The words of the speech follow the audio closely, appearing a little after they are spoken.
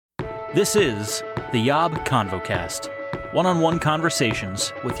This is the Yob ConvoCast, one-on-one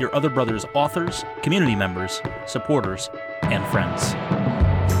conversations with your other brother's authors, community members, supporters, and friends.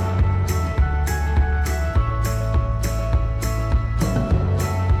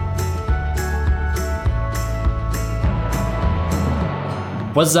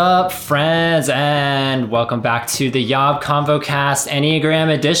 What's up, friends, and welcome back to the Yob ConvoCast Enneagram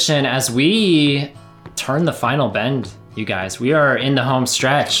Edition as we turn the final bend, you guys. We are in the home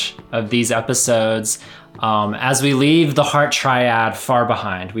stretch of these episodes as we leave the heart triad far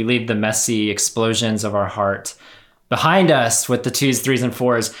behind. We leave the messy explosions of our heart behind us with the 2s, 3s, and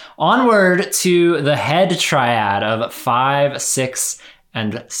 4s. Onward to the head triad of 5, 6,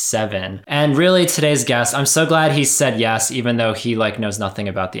 and 7. And really today's guest, I'm so glad he said yes, even though he knows nothing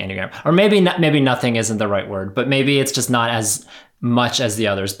about the Enneagram. Or maybe nothing isn't the right word, but maybe it's just not as much as the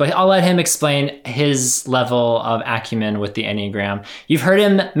others. But I'll let him explain his level of acumen with the Enneagram. You've heard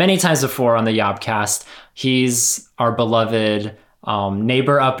him many times before on the Yobcast. He's our beloved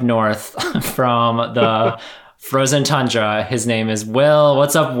neighbor up north from the frozen tundra. His name is Will.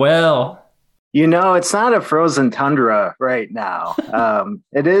 What's up, Will? You know, it's not a frozen tundra right now.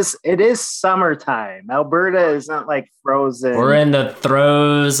 It is summertime. Alberta isn't frozen. We're in the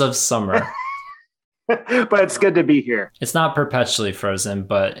throes of summer. But it's good to be here. It's not perpetually frozen,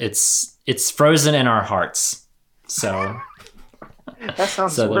 but it's frozen in our hearts. So that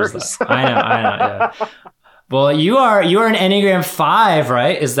sounds worse. That. I know, yeah. Well, you are an Enneagram 5,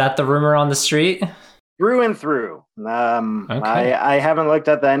 right? Is that the rumor on the street? Through and through. Okay. I haven't looked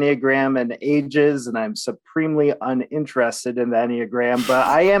at the Enneagram in ages, and I'm supremely uninterested in the Enneagram, but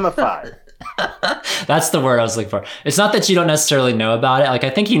I am a 5. That's the word I was looking for. It's not that you don't necessarily know about it. I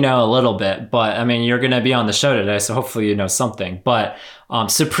think you know a little bit, but I mean, you're going to be on the show today, so hopefully you know something. But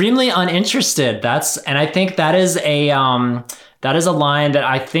supremely uninterested. And I think that is a line that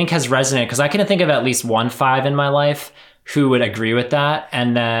I think has resonated, because I can think of at least one 5 in my life who would agree with that.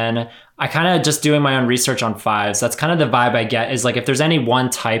 And then I kind of just doing my own research on 5s. That's kind of the vibe I get, is if there's any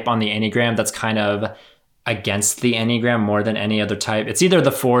one type on the Enneagram that's kind of against the Enneagram more than any other type, it's either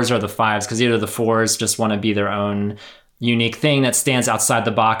the 4s or the 5s, because either the 4s just want to be their own unique thing that stands outside the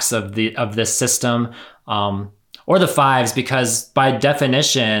box of this system, or the 5s, because by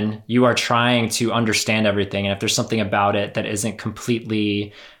definition you are trying to understand everything, and if there's something about it that isn't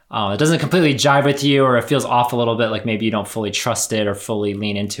completely it doesn't completely jive with you, or it feels off a little bit, maybe you don't fully trust it or fully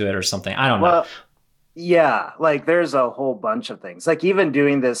lean into it or something. I don't know. Yeah, there's a whole bunch of things. Even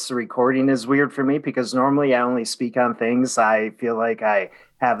doing this recording is weird for me, because normally I only speak on things I feel like I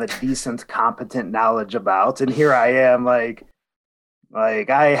have a decent, competent knowledge about. And here I am, I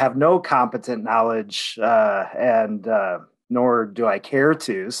have no competent knowledge, and nor do I care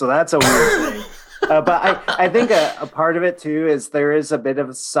to. So that's a weird thing. But I think a part of it too is there is a bit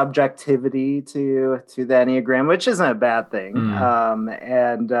of subjectivity to the Enneagram, which isn't a bad thing.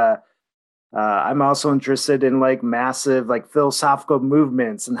 I'm also interested in massive philosophical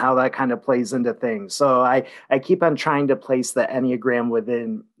movements and how that kind of plays into things. So I keep on trying to place the Enneagram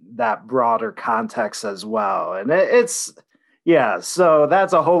within that broader context as well. And so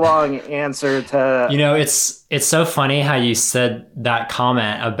that's a whole long answer to... It's so funny how you said that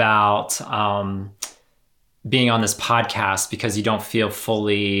comment about being on this podcast because you don't feel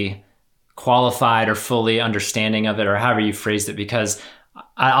fully qualified or fully understanding of it, or however you phrased it, because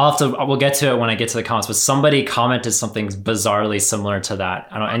we'll get to it when I get to the comments, but somebody commented something bizarrely similar to that.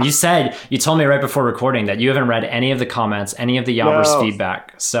 And you told me right before recording that you haven't read any of the comments, any of the Yobbers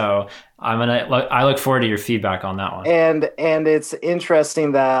feedback. So I look forward to your feedback on that one. And it's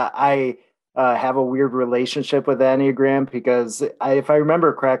interesting that I have a weird relationship with the Enneagram, because if I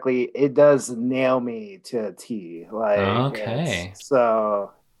remember correctly, it does nail me to a T. Okay.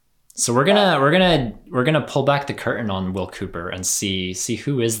 So we're gonna pull back the curtain on Will Cooper and see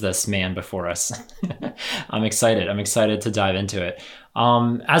who is this man before us. I'm excited to dive into it.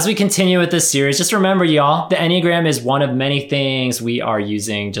 As we continue with this series, just remember, y'all, the Enneagram is one of many things we are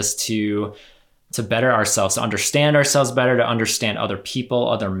using just to better ourselves, to understand ourselves better, to understand other people,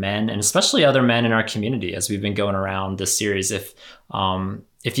 other men, and especially other men in our community as we've been going around this series.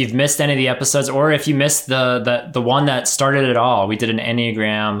 If you've missed any of the episodes, or if you missed the one that started it all, we did an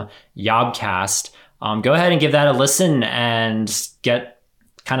Enneagram Yobcast. Go ahead and give that a listen and get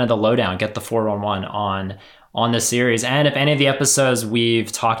kind of the lowdown, get the 411 on this series. And if any of the episodes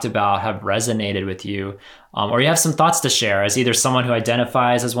we've talked about have resonated with you, or you have some thoughts to share as either someone who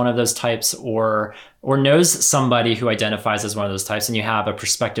identifies as one of those types or knows somebody who identifies as one of those types, and you have a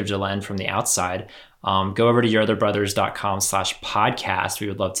perspective to lend from the outside, go over to yourotherbrothers.com/podcast. We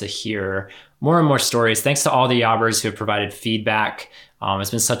would love to hear more and more stories. Thanks to all the Yobbers who have provided feedback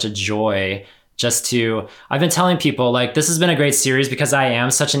It's been such a joy I've been telling people, like, this has been a great series because I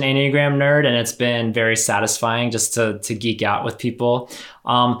am such an Enneagram nerd, and it's been very satisfying just to geek out with people.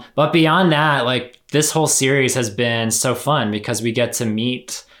 But beyond that, like, this whole series has been so fun because we get to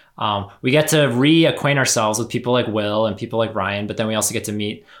meet, we get to reacquaint ourselves with people like Will and people like Ryan, but then we also get to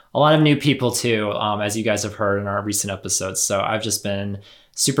meet a lot of new people too, as you guys have heard in our recent episodes. So I've just been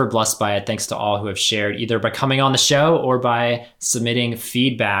super blessed by it. Thanks to all who have shared, either by coming on the show or by submitting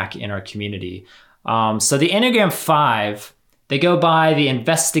feedback in our community. So the Enneagram 5, they go by the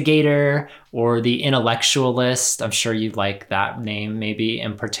investigator or the intellectualist. I'm sure you like that name maybe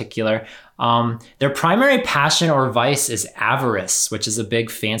in particular. Their primary passion or vice is avarice, which is a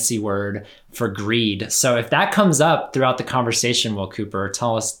big fancy word for greed. So if that comes up throughout the conversation, Will Cooper,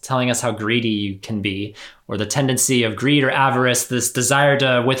 telling us how greedy you can be, or the tendency of greed or avarice, this desire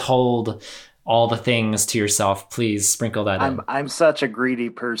to withhold all the things to yourself, please sprinkle that in. I'm such a greedy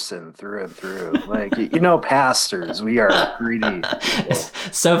person through and through. Like, pastors, we are greedy.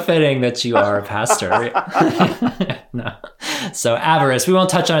 So fitting that you are a pastor. No. So avarice, we won't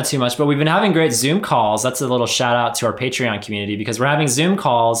touch on it too much, but we've been having great Zoom calls. That's a little shout out to our Patreon community, because we're having Zoom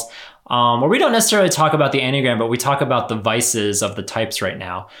calls where we don't necessarily talk about the Enneagram, but we talk about the vices of the types right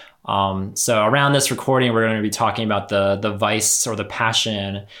now. So around this recording, we're going to be talking about the vice or the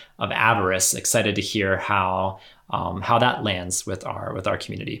passion of avarice. Excited to hear how that lands with our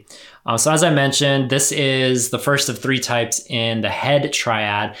community. So as I mentioned, this is the first of 3 types in the head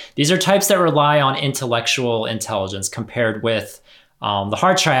triad. These are types that rely on intellectual intelligence, compared with the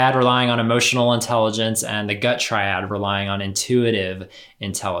heart triad relying on emotional intelligence, and the gut triad relying on intuitive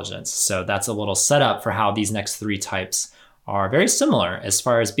intelligence. So that's a little setup for how these next 3 types are very similar as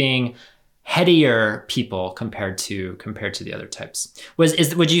far as being headier people compared to the other types.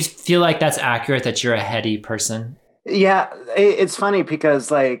 Would you feel like that's accurate, that you're a heady person? Yeah, it's funny because,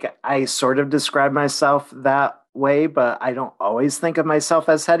 like, I sort of describe myself that way, but I don't always think of myself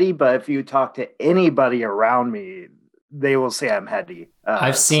as heady. But if you talk to anybody around me, they will say I'm heady.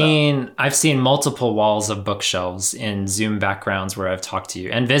 I've seen multiple walls of bookshelves in Zoom backgrounds where I've talked to you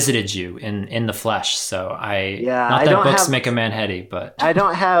and visited you in the flesh. So not that books make a man heady, but I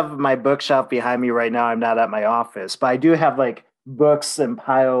don't have my bookshelf behind me right now. I'm not at my office, but I do have, like, books and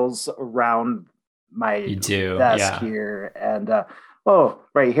piles around my desk here. And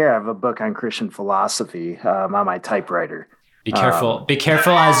right here I have a book on Christian philosophy on my typewriter. Be careful. Be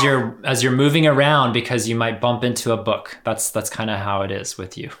careful as you're moving around, because you might bump into a book. That's kind of how it is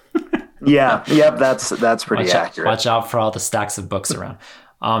with you. Yeah. Yep. That's pretty accurate. Watch out for all the stacks of books around.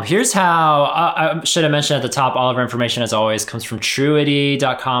 Here's how, I should have mentioned at the top, all of our information, as always, comes from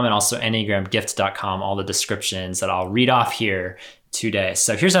Truity.com and also EnneagramGift.com, all the descriptions that I'll read off here today.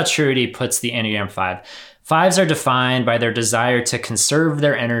 So here's how Truity puts the Enneagram 5. 5s are defined by their desire to conserve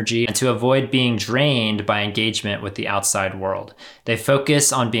their energy and to avoid being drained by engagement with the outside world. They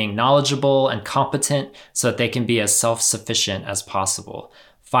focus on being knowledgeable and competent so that they can be as self-sufficient as possible.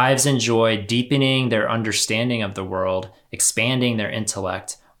 5s enjoy deepening their understanding of the world, expanding their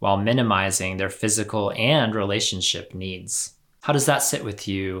intellect, while minimizing their physical and relationship needs. How does that sit with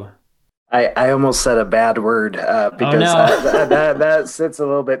you? I almost said a bad word because that sits a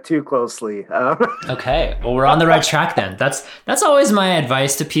little bit too closely. Okay, well, we're on the right track then. That's always my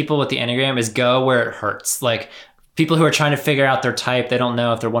advice to people with the Enneagram, is go where it hurts. Like, people who are trying to figure out their type, they don't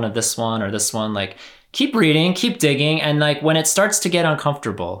know if they're one of this one or this one. Like, keep reading, keep digging, and, like, when it starts to get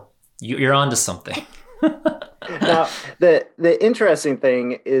uncomfortable, you're onto something. Now, the interesting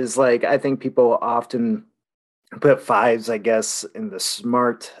thing is, like, I think people often put 5s, I guess, in the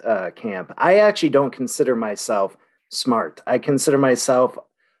smart camp. I actually don't consider myself smart. I consider myself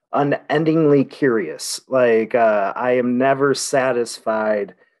unendingly curious. Like, I am never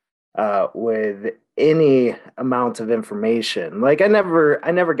satisfied with any amount of information. Like, I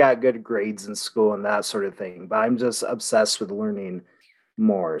never got good grades in school and that sort of thing, but I'm just obsessed with learning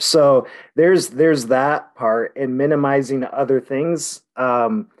more. So there's that part, and minimizing other things.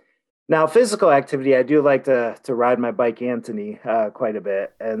 Now, physical activity, I do like to ride my bike, Anthony, quite a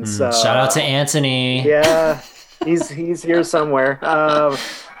bit. And so, shout out to Anthony. Yeah, he's here somewhere.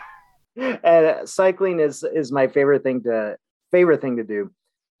 And cycling is my favorite thing to do.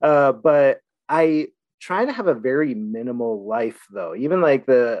 But I try to have a very minimal life, though. Even, like,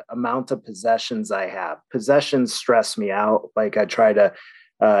 the amount of possessions I have. Possessions stress me out. Like, I try to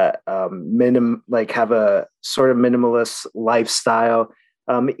have a sort of minimalist lifestyle.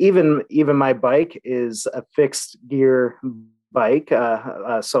 Even my bike is a fixed gear bike,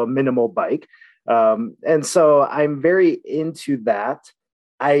 so a minimal bike. And so I'm very into that.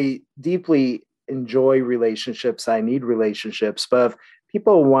 I deeply enjoy relationships. I need relationships. But if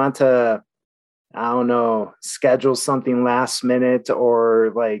people want to, I don't know, schedule something last minute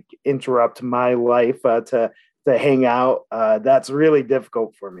or like interrupt my life to hang out, that's really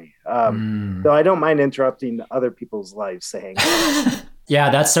difficult for me. Though I don't mind interrupting other people's lives to hang out. Yeah,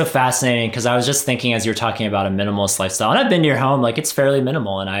 that's so fascinating because I was just thinking as you're talking about a minimalist lifestyle, and I've been to your home, like it's fairly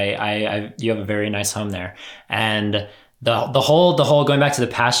minimal, and I you have a very nice home there, and the whole going back to the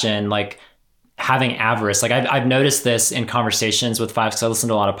passion, like having avarice, like I've noticed this in conversations with fives, because I listen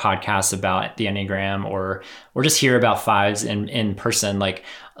to a lot of podcasts about the Enneagram or just hear about fives in person. Like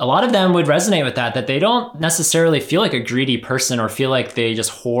a lot of them would resonate with that they don't necessarily feel like a greedy person or feel like they just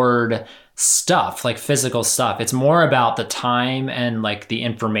hoard stuff, like physical stuff. It's more about the time and like the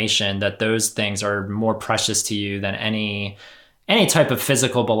information, that those things are more precious to you than any type of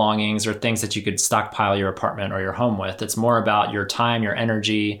physical belongings or things that you could stockpile your apartment or your home with. It's more about your time, your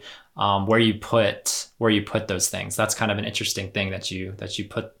energy, where you put those things. That's kind of an interesting thing that you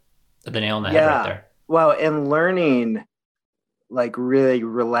put the nail in the head right there. Well, and learning like really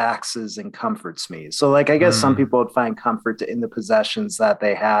relaxes and comforts me. So like, I guess some people would find comfort in the possessions that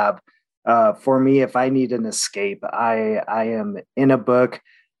they have. For me, if I need an escape, I am in a book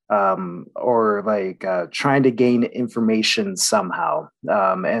or like trying to gain information somehow.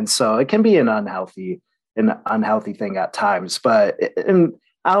 And so it can be an unhealthy thing at times. But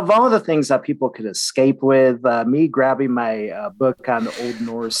out of all the things that people could escape with, me grabbing my book on Old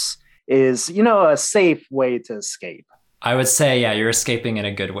Norse is, a safe way to escape. I would say, yeah, you're escaping in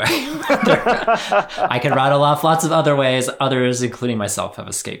a good way. I could rattle off lots of other ways. Others, including myself, have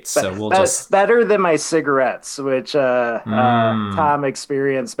escaped. So that's better than my cigarettes, which Tom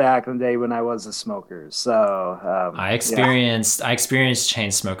experienced back in the day when I was a smoker. So I experienced chain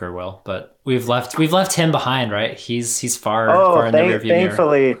smoker, Will, but we've left him behind, right? He's far in the rearview mirror.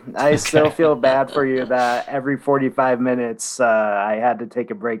 Thankfully, I still feel bad for you that every 45 minutes I had to take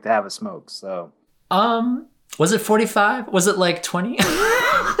a break to have a smoke. So was it 45? Was it like 20?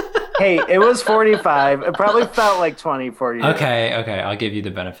 Hey, it was 45. It probably felt like 20 for you. Okay. I'll give you the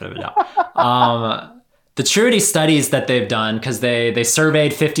benefit of the doubt. The Truity studies that they've done, because they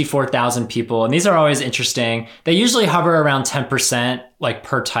surveyed 54,000 people, and these are always interesting. They usually hover around 10%, like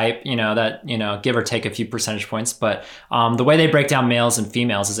per type, give or take a few percentage points. But the way they break down males and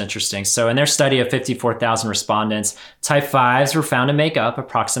females is interesting. So in their study of 54,000 respondents, type 5s were found to make up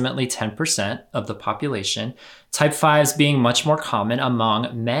approximately 10% of the population. Type 5s being much more common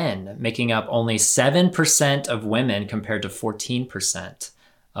among men, making up only 7% of women compared to 14%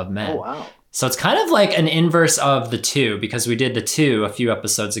 of men. Oh, wow. So it's kind of like an inverse of the two, because we did the two a few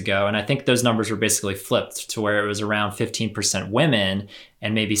episodes ago, and I think those numbers were basically flipped to where it was around 15% women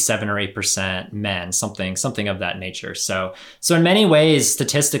and maybe 7 or 8% men, something of that nature. So in many ways,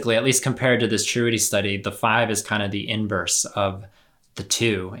 statistically, at least compared to this Truity study, the 5 is kind of the inverse of the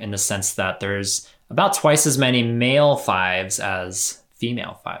 2, in the sense that there's about twice as many male 5s as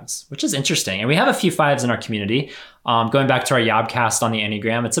female 5s, which is interesting. And we have a few 5s in our community. Going back to our Yobcast on the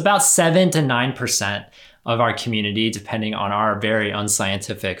Enneagram, it's about 7 to 9% of our community, depending on our very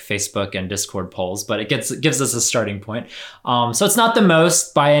unscientific Facebook and Discord polls, but it gives us a starting point. So it's not the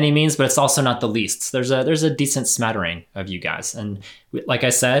most by any means, but it's also not the least. There's a decent smattering of you guys. And like I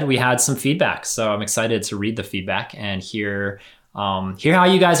said, we had some feedback. So I'm excited to read the feedback and hear how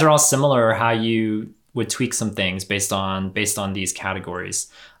you guys are all similar, or how you would tweak some things based on these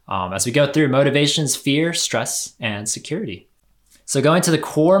categories as we go through motivations, fear, stress, and security. So going to the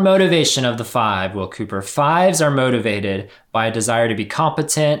core motivation of the 5, Will Cooper, 5s are motivated by a desire to be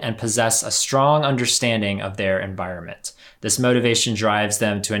competent and possess a strong understanding of their environment. This motivation drives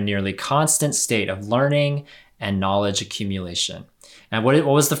them to a nearly constant state of learning and knowledge accumulation. And what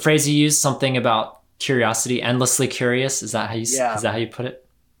was the phrase you used? Something about curiosity, endlessly curious. Is that how you put it?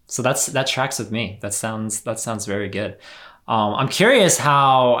 So that tracks with me. That sounds very good. I'm curious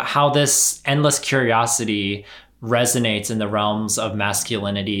how this endless curiosity resonates in the realms of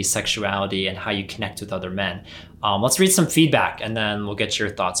masculinity, sexuality, and how you connect with other men. Let's read some feedback and then we'll get your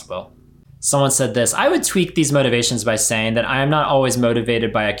thoughts, Will. Someone said this: I would tweak these motivations by saying that I am not always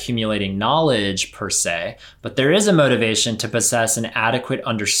motivated by accumulating knowledge per se, but there is a motivation to possess an adequate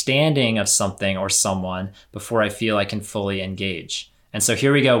understanding of something or someone before I feel I can fully engage. And so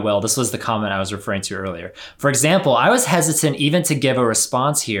here we go, Will. This was the comment I was referring to earlier. For example, I was hesitant even to give a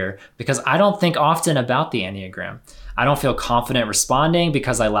response here because I don't think often about the Enneagram. I don't feel confident responding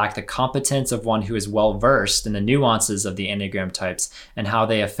because I lack the competence of one who is well-versed in the nuances of the Enneagram types and how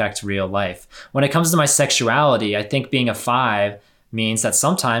they affect real life. When it comes to my sexuality, I think being a 5 means that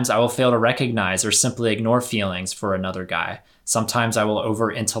sometimes I will fail to recognize or simply ignore feelings for another guy. Sometimes I will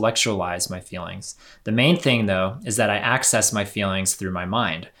over-intellectualize my feelings. The main thing, though, is that I access my feelings through my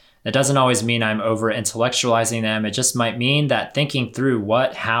mind. That doesn't always mean I'm over-intellectualizing them. It just might mean that thinking through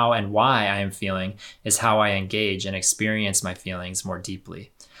what, how, and why I am feeling is how I engage and experience my feelings more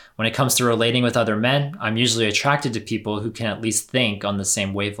deeply. When it comes to relating with other men, I'm usually attracted to people who can at least think on the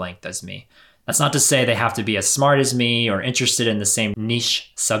same wavelength as me. That's not to say they have to be as smart as me or interested in the same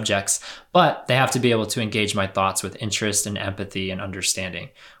niche subjects, but they have to be able to engage my thoughts with interest and empathy and understanding.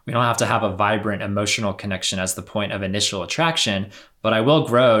 We don't have to have a vibrant emotional connection as the point of initial attraction, but I will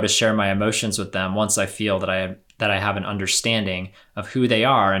grow to share my emotions with them once I feel that I have an understanding of who they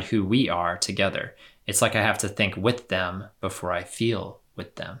are and who we are together. It's like I have to think with them before I feel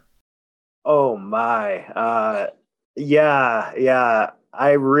with them. Oh my. Yeah.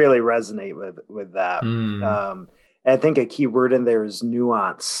 I really resonate with that. I think a key word in there is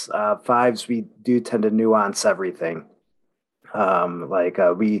nuance. Fives, we do tend to nuance everything.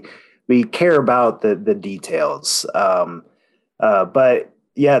 We care about the details. But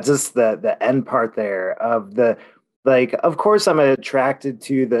yeah, just the end part there of of course I'm attracted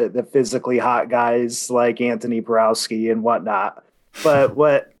to the physically hot guys like Anthony Borowski and whatnot. But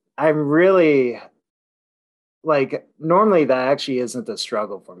what I'm really normally that actually isn't a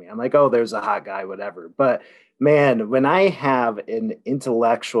struggle for me. I'm like, oh, there's a hot guy, whatever. But man, when I have an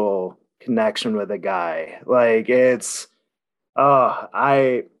intellectual connection with a guy, I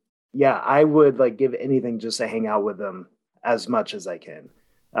would give anything just to hang out with them as much as I can.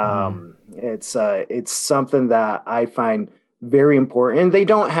 It's something that I find very important. And they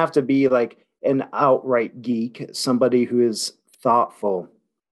don't have to be like an outright geek, somebody who is thoughtful.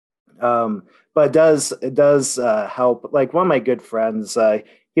 But it does help. Like one of my good friends,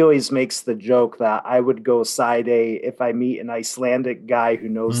 he always makes the joke that I would go side A if I meet an Icelandic guy who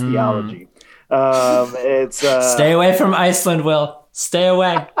knows theology. Stay away from Iceland, Will. Stay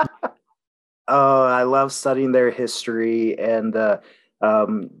away. Oh, I love studying their history and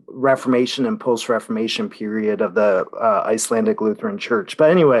Reformation and post-Reformation period of the Icelandic Lutheran Church.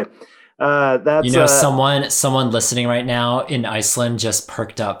 But anyway. That's someone listening right now in Iceland just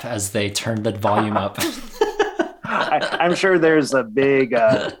perked up as they turned the volume up. I'm sure there's a big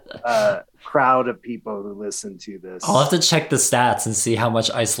crowd of people who listen to this. I'll have to check the stats and see how much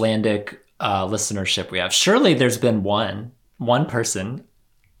Icelandic listenership we have. Surely there's been one person.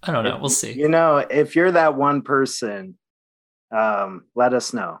 I don't know. We'll see. If you're that one person, let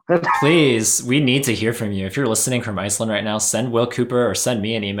us know. Please, we need to hear from you. If you're listening from Iceland right now, send Will Cooper or send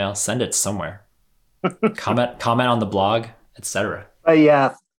me an email. Send it somewhere. comment on the blog, etc.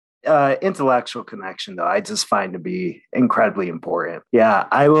 Intellectual connection, though, I just find to be incredibly important. Yeah,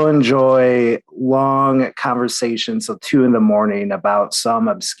 I will enjoy long conversations till 2 a.m. about some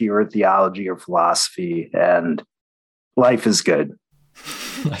obscure theology or philosophy, and life is good.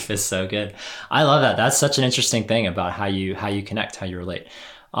 Life is so good. I love that. That's such an interesting thing about how you connect, how you relate.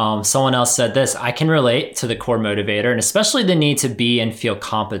 Someone else said this: I can relate to the core motivator and especially the need to be and feel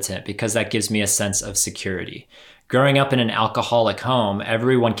competent because that gives me a sense of security. Growing up in an alcoholic home,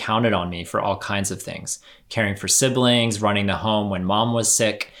 everyone counted on me for all kinds of things: caring for siblings, running the home when mom was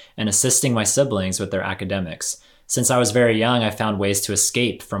sick, and assisting my siblings with their academics. Since I was very young, I found ways to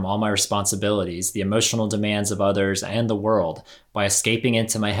escape from all my responsibilities, the emotional demands of others, and the world by escaping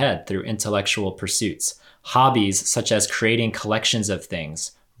into my head through intellectual pursuits. Hobbies such as creating collections of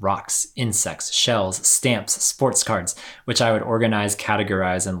things, rocks, insects, shells, stamps, sports cards, which I would organize,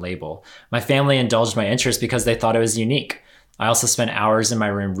 categorize, and label. My family indulged my interest because they thought it was unique. I also spent hours in my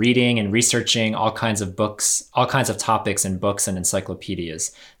room reading and researching all kinds of books, all kinds of topics in books and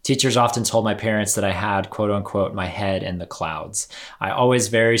encyclopedias. Teachers often told my parents that I had, quote unquote, my head in the clouds. I was always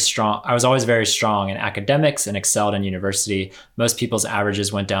very strong in academics and excelled in university. Most people's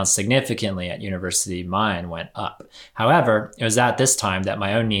averages went down significantly at university. Mine went up. However, it was at this time that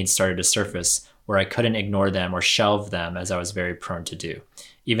my own needs started to surface, where I couldn't ignore them or shelve them as I was very prone to do.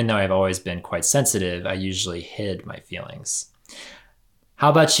 Even though I've always been quite sensitive, I usually hid my feelings. How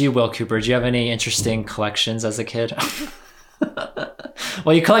about you, Will Cooper? Do you have any interesting collections as a kid?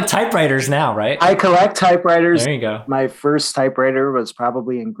 Well, you collect typewriters now, right? I collect typewriters. There you go. My first typewriter was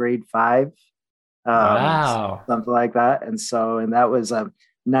probably in grade 5. Wow. Something like that. And that was a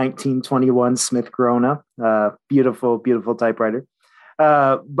 1921 Smith Corona. Beautiful, beautiful typewriter.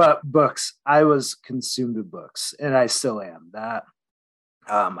 But books, I was consumed with books, and I still am.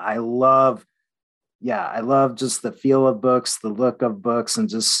 I love just the feel of books, the look of books, and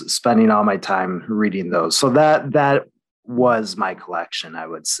just spending all my time reading those. So that was my collection, I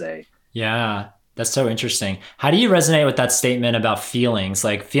would say. Yeah. That's so interesting. How do you resonate with that statement about feelings,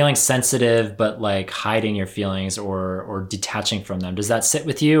 like feeling sensitive, but like hiding your feelings or detaching from them? Does that sit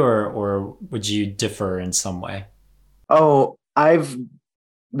with you, or would you differ in some way? Oh,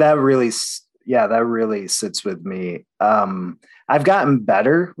 that really, yeah, that really sits with me. I've gotten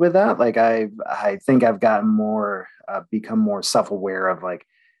better with that. Like I think I've gotten more, become more self-aware of like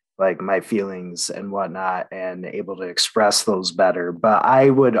my feelings and whatnot, and able to express those better. But I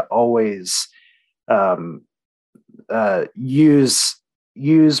would always um, use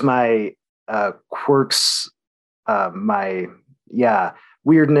my quirks, my yeah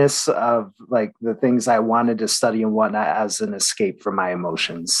weirdness of like the things I wanted to study and whatnot as an escape from my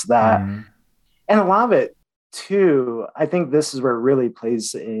emotions. That Mm, and a lot of it too. I think this is where it really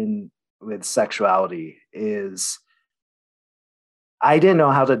plays in with sexuality is I didn't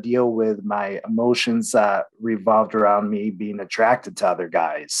know how to deal with my emotions that revolved around me being attracted to other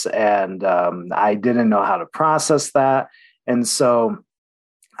guys. And I didn't know how to process that. And so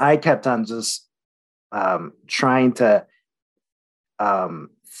I kept on just trying to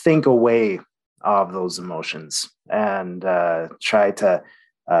think away of those emotions and try to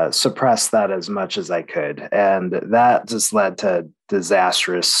suppress that as much as I could. And that just led to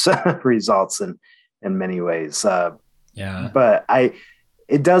disastrous results in many ways. yeah. But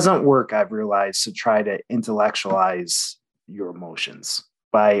it doesn't work, I've realized, to try to intellectualize your emotions.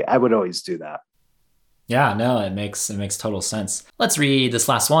 But I would always do that. Yeah, no, it makes total sense. Let's read this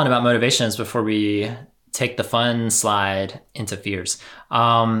last one about motivations before we take the fun slide into fears.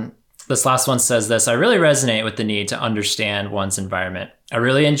 This last one says this: I really resonate with the need to understand one's environment. I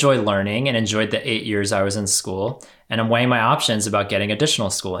really enjoy learning and enjoyed the 8 years I was in school, and I'm weighing my options about getting additional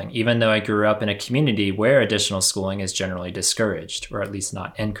schooling, even though I grew up in a community where additional schooling is generally discouraged, or at least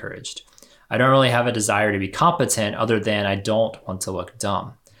not encouraged. I don't really have a desire to be competent other than I don't want to look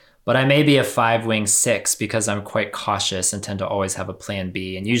dumb. But I may be a 5 wing 6 because I'm quite cautious and tend to always have a plan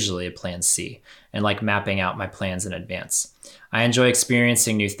B and usually a plan C, and like mapping out my plans in advance. I enjoy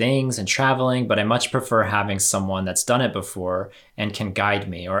experiencing new things and traveling, but I much prefer having someone that's done it before and can guide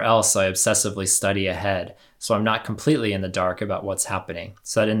me, or else I obsessively study ahead so I'm not completely in the dark about what's happening,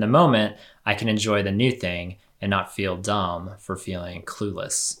 so that in the moment I can enjoy the new thing and not feel dumb for feeling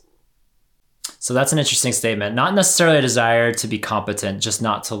clueless. So that's an interesting statement. Not necessarily a desire to be competent, just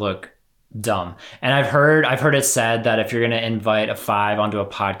not to look dumb. And I've heard it said that if you're going to invite a 5 onto a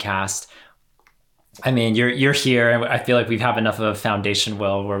podcast, I mean, you're here, and I feel like we have enough of a foundation,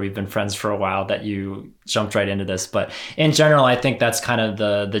 Will, where we've been friends for a while, that you jumped right into this. But in general, I think that's kind of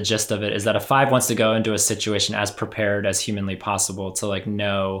the gist of it, is that a 5 wants to go into a situation as prepared as humanly possible to like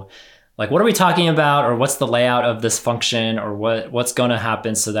know, like, what are we talking about, or what's the layout of this function, or what's going to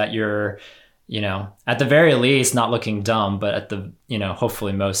happen, so that you're, at the very least, not looking dumb, but at the,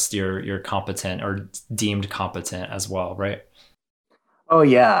 hopefully most you're competent or deemed competent as well, right? Oh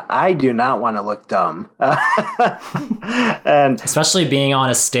yeah, I do not want to look dumb. And Especially being on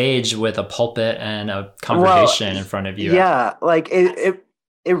a stage with a pulpit and a congregation in front of you. yeah, like it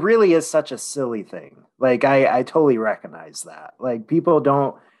really is such a silly thing. Like I totally recognize that. Like people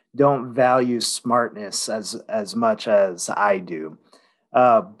don't value smartness as much as I do.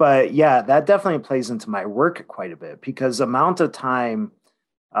 But yeah, that definitely plays into my work quite a bit, because the amount of time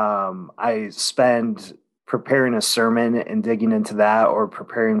I spend preparing a sermon and digging into that, or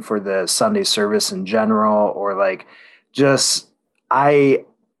preparing for the Sunday service in general, or like just I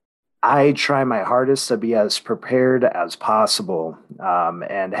try my hardest to be as prepared as possible,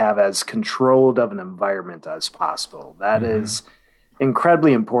 and have as controlled of an environment as possible. That is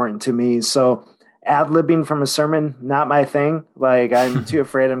incredibly important to me. So ad-libbing from a sermon, not my thing. Like I'm too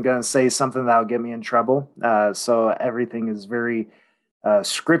afraid I'm going to say something that'll get me in trouble. So everything is very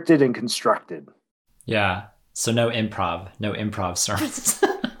scripted and constructed. Yeah. So no improv sermons.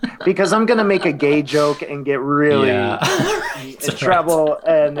 Because I'm going to make a gay joke and get really in trouble.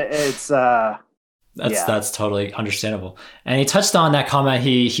 And it's that's totally understandable. And he touched on that comment.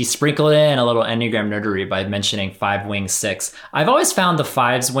 He sprinkled in a little Enneagram nerdery by mentioning 5 wing 6. I've always found the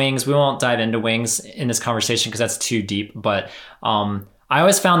 5's wings. We won't dive into wings in this conversation because that's too deep. But I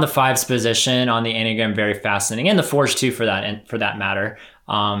always found the 5's position on the Enneagram very fascinating, and the 4's too, for that matter.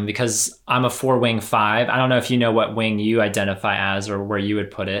 Because I'm a 4 wing 5. I don't know if you know what wing you identify as or where you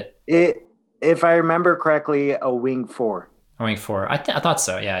would put it. If I remember correctly, a wing 4. A wing 4. I thought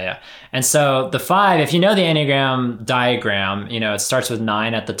so. Yeah. And so the 5, if you know the Enneagram diagram, it starts with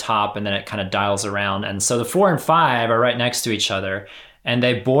 9 at the top and then it kind of dials around. And so the 4 and 5 are right next to each other, and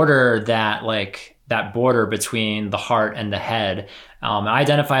they border that border between the heart and the head. I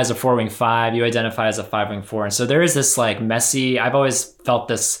identify as a 4 wing 5, you identify as a 5 wing 4. And so there is this like messy, I've always felt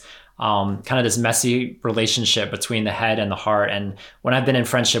this kind of this messy relationship between the head and the heart. And when I've been in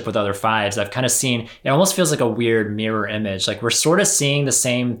friendship with other fives, I've kind of seen, it almost feels like a weird mirror image. Like we're sort of seeing the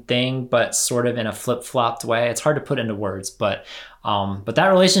same thing, but sort of in a flip-flopped way. It's hard to put into words, but that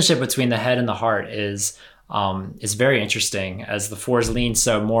relationship between the head and the heart is very interesting, as the fours lean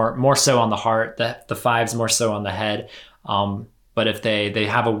so more so on the heart, the fives more so on the head. But if they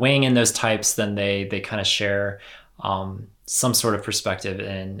have a wing in those types, then they kind of share some sort of perspective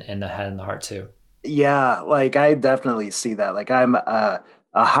in the head and the heart too. Yeah, like I definitely see that. Like I'm a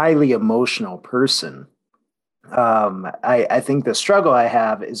highly emotional person. I think the struggle I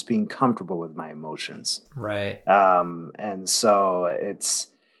have is being comfortable with my emotions. Right. And so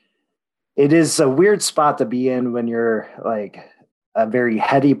it is a weird spot to be in when you're like a very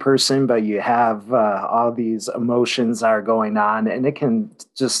heady person, but you have all these emotions are going on, and it can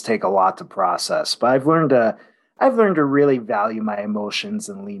just take a lot to process. But I've learned to really value my emotions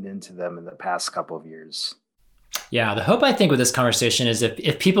and lean into them in the past couple of years. Yeah, the hope I think with this conversation is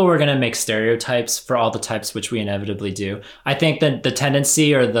if people were going to make stereotypes for all the types, which we inevitably do, I think that the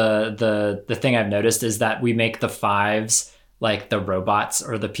tendency or the thing I've noticed is that we make the fives like the robots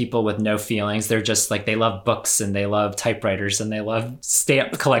or the people with no feelings. They're just like, they love books and they love typewriters and they love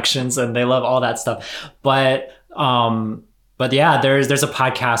stamp collections and they love all that stuff. But yeah, there's a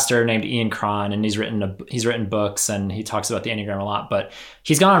podcaster named Ian Cron, and he's written books and he talks about the Enneagram a lot, but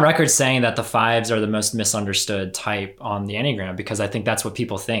he's gone on record saying that the fives are the most misunderstood type on the Enneagram, because I think that's what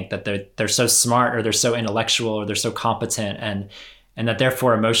people think, that they're so smart or they're so intellectual or they're so competent, and that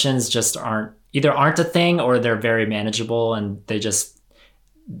therefore emotions just aren't a thing, or they're very manageable and they just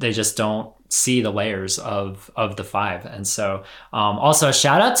don't see the layers of the five. And so also a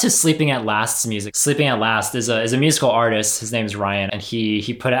shout out to Sleeping at Last's music. Sleeping at Last is a musical artist. His name is Ryan, and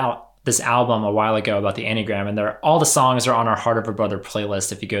he put out this album a while ago about the Enneagram, and all the songs are on our Heart of a Brother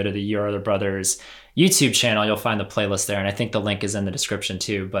playlist. If you go to the Your Other Brothers YouTube channel, you'll find the playlist there, and I think the link is in the description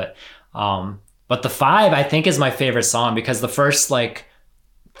too. But the five, I think, is my favorite song, because the first like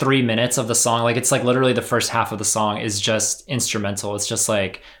 3 minutes of the song, like it's like literally the first half of the song is just instrumental. It's just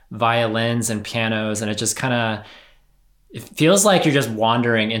like violins and pianos, and it just kind of, it feels like you're just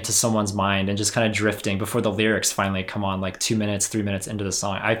wandering into someone's mind and just kind of drifting before the lyrics finally come on, like 2 minutes, 3 minutes into the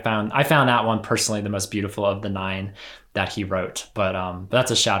song. I found that one personally the most beautiful of the 9 that he wrote. But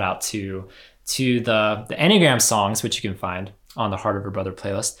that's a shout out to the Enneagram songs, which you can find on the Heart of a Brother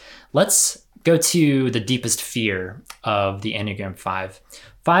playlist. Let's go to the deepest fear of the Enneagram 5.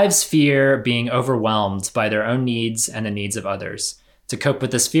 Fives fear being overwhelmed by their own needs and the needs of others. To cope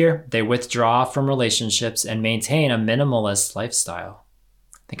with this fear, they withdraw from relationships and maintain a minimalist lifestyle.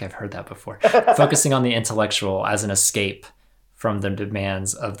 I think I've heard that before. Focusing on the intellectual as an escape from the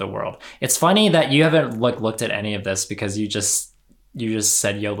demands of the world. It's funny that you haven't looked at any of this, because you just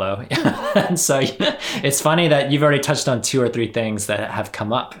said YOLO. And so it's funny that you've already touched on 2 or 3 things that have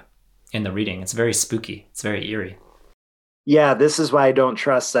come up in the reading. It's very spooky. It's very eerie. Yeah, this is why I don't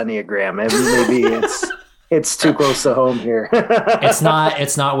trust Enneagram. Maybe it's too close to home here. It's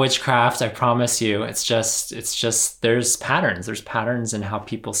not witchcraft, I promise you. It's just there's patterns. There's patterns in how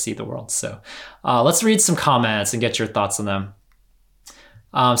people see the world. So let's read some comments and get your thoughts on them.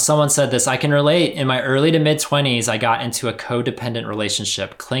 Someone said this: I can relate. In my early to mid-20s, I got into a codependent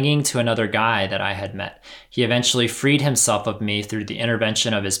relationship, clinging to another guy that I had met. He eventually freed himself of me through the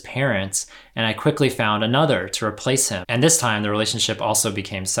intervention of his parents, and I quickly found another to replace him. And this time, the relationship also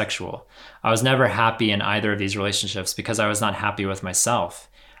became sexual. I was never happy in either of these relationships because I was not happy with myself.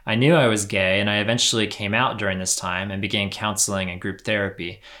 I knew I was gay, and I eventually came out during this time and began counseling and group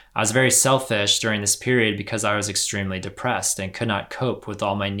therapy. I was very selfish during this period because I was extremely depressed and could not cope with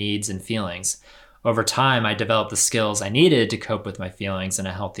all my needs and feelings. Over time, I developed the skills I needed to cope with my feelings in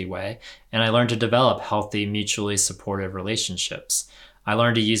a healthy way, and I learned to develop healthy, mutually supportive relationships. I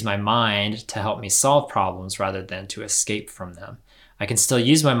learned to use my mind to help me solve problems rather than to escape from them. I can still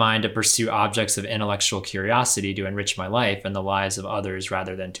use my mind to pursue objects of intellectual curiosity to enrich my life and the lives of others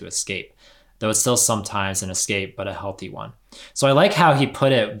rather than to escape, though it's still sometimes an escape, but a healthy one. So I like how he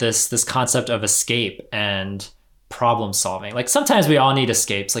put it, this concept of escape and problem solving. Like sometimes we all need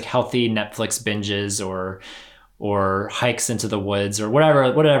escapes, like healthy Netflix binges or hikes into the woods or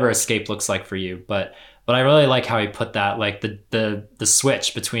whatever escape looks like for you. But I really like how he put that, like the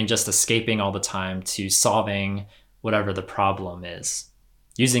switch between just escaping all the time to solving whatever the problem is,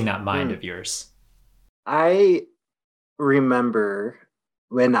 using that mind of yours. I remember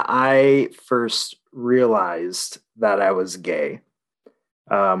when I first realized that I was gay,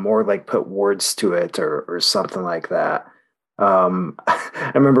 or like put words to it or something like that.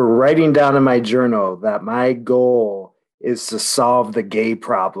 I remember writing down in my journal that my goal is to solve the gay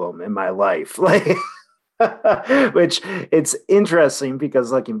problem in my life. Like, which it's interesting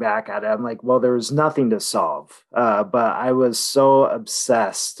because looking back at it, I'm like, well, there was nothing to solve. But I was so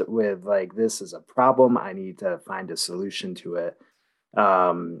obsessed with like, this is a problem. I need to find a solution to it.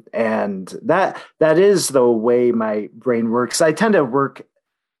 And that is the way my brain works. I tend to work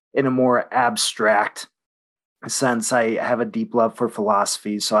in a more abstract sense. I have a deep love for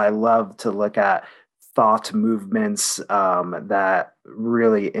philosophy, so I love to look at thought movements that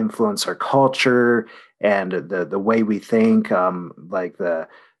really influence our culture and the way we think, like the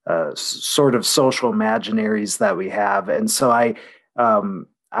sort of social imaginaries that we have. And so I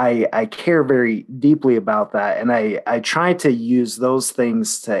care very deeply about that, and I try to use those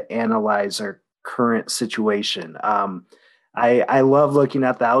things to analyze our current situation. I love looking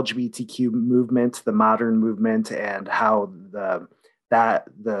at the LGBTQ movement, the modern movement, and how the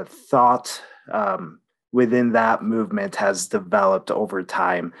thought within that movement has developed over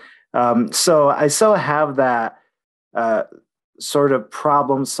time. So I still have that sort of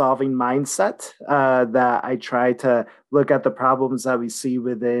problem-solving mindset that I try to look at the problems that we see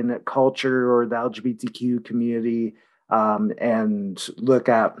within culture or the LGBTQ community and look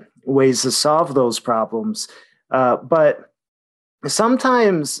at ways to solve those problems. But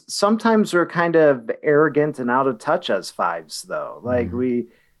sometimes we're kind of arrogant and out of touch as fives, though. Like we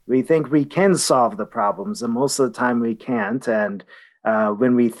think we can solve the problems, and most of the time we can't. And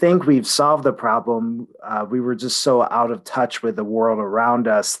when we think we've solved the problem, we were just so out of touch with the world around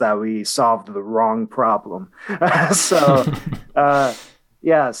us that we solved the wrong problem. So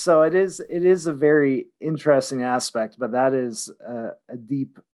it is a very interesting aspect, but that is a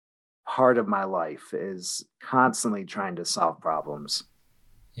deep part of my life, is constantly trying to solve problems.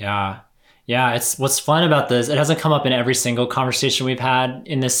 Yeah, it's what's fun about this. It hasn't come up in every single conversation we've had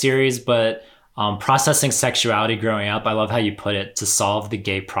in this series, but processing sexuality growing up, I love how you put it, to solve the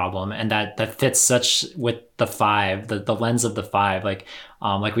gay problem, and that fits such with the five, the lens of the five. Like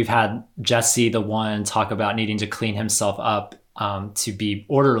we've had Jesse, the one, talk about needing to clean himself up to be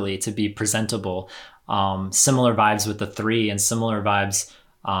orderly, to be presentable. Similar vibes with the three, and similar vibes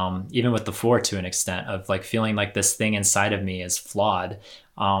even with the four to an extent, of like feeling like this thing inside of me is flawed.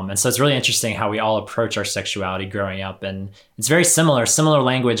 And so it's really interesting how we all approach our sexuality growing up, and it's very similar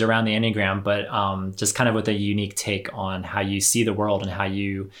language around the Enneagram, but just kind of with a unique take on how you see the world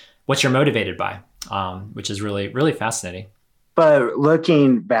and what you're motivated by, which is really, really fascinating. But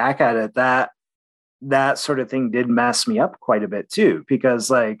looking back at it, that sort of thing did mess me up quite a bit too, because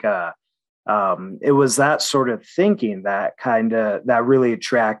like it was that sort of thinking that really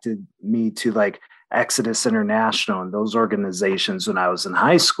attracted me to like Exodus International and those organizations when I was in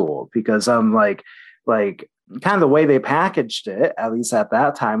high school, because I'm like kind of the way they packaged it, at least at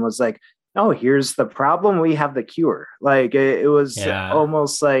that time, was like, oh, here's the problem, we have the cure. Like it was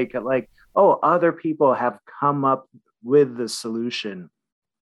almost like, oh, other people have come up with the solution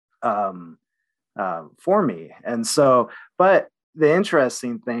for me. And so, but the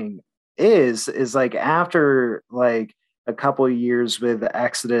interesting thing is like after like a couple of years with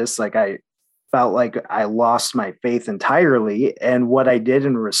Exodus, like I felt like I lost my faith entirely. And what I did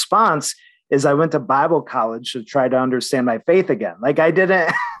in response is I went to Bible college to try to understand my faith again. Like I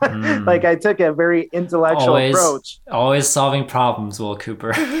didn't, like I took a very intellectual approach. Always solving problems, Will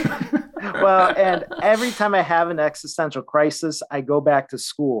Cooper. Well, and every time I have an existential crisis, I go back to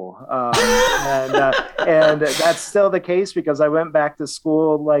school. And that's still the case, because I went back to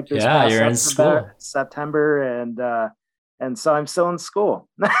school like this September, and so I'm still in school.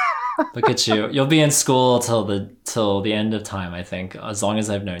 Look at you. You'll be in school till the end of time, I think, as long as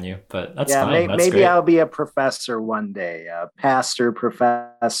I've known you. But that's fine. That's maybe great. I'll be a professor one day, a pastor,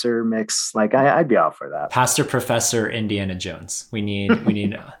 professor mix. Like I'd be all for that. Pastor, professor, Indiana Jones. We need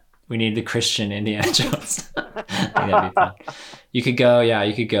the Christian Indiana Jones. That'd be fun. You could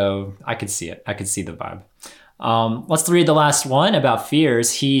go. I could see it. I could see the vibe. Let's read the last one about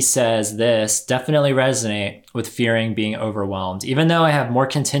fears. He says this: definitely resonate with fearing being overwhelmed. Even though I have more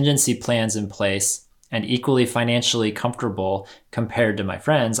contingency plans in place and equally financially comfortable compared to my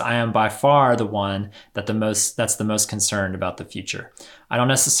friends, I am by far the one that's the most concerned about the future. I don't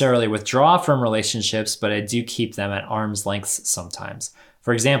necessarily withdraw from relationships, but I do keep them at arm's length sometimes.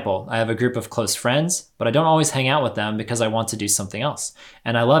 For example, I have a group of close friends, but I don't always hang out with them because I want to do something else.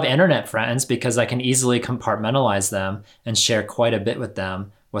 And I love internet friends because I can easily compartmentalize them and share quite a bit with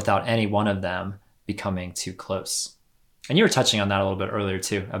them without any one of them becoming too close. And you were touching on that a little bit earlier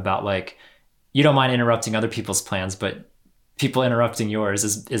too, about like, you don't mind interrupting other people's plans, but people interrupting yours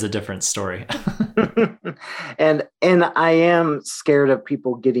is a different story. And I am scared of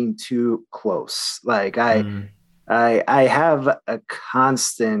people getting too close. Like I have a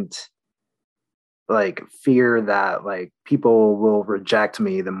constant like fear that like people will reject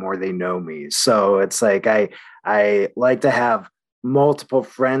me the more they know me. So it's like I like to have multiple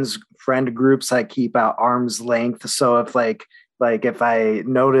friend groups I keep at arm's length. So if like if I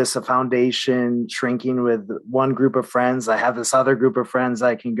notice a foundation shrinking with one group of friends, I have this other group of friends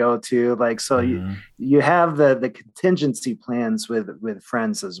I can go to. Like so you have the contingency plans with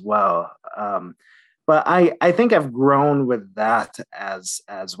friends as well. But I think I've grown with that as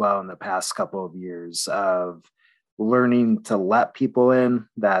well in the past couple of years of learning to let people in.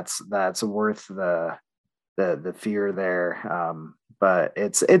 That's worth the fear there. But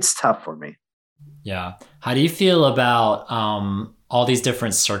it's tough for me. Yeah. How do you feel about all these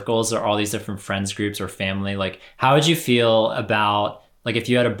different circles or all these different friends groups or family? Like, how would you feel about like if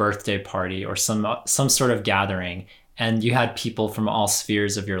you had a birthday party or some sort of gathering and you had people from all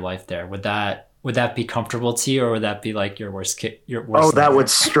spheres of your life there? Would that be comfortable to you, or would that be like your worst? Oh, that would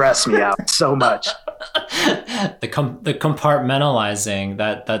stress me out so much. The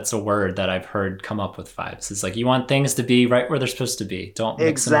compartmentalizing, that's a word that I've heard come up with fives. It's like you want things to be right where they're supposed to be. Don't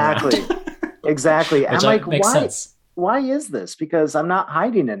mix them around. Exactly. I'm like, makes sense. Why is this? Because I'm not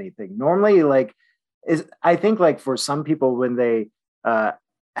hiding anything. Normally, I think like for some people when they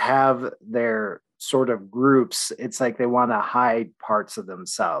have their sort of groups, it's like they want to hide parts of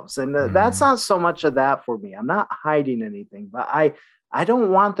themselves, and that's not so much of that for me. I'm not hiding anything, but I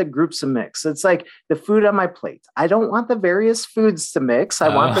don't want the groups to mix. It's like the food on my plate. I don't want the various foods to mix. I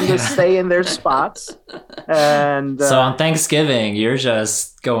want them to stay in their spots. And so on Thanksgiving, you're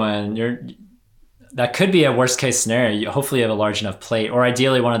just going. That could be a worst case scenario. Hopefully, you have a large enough plate, or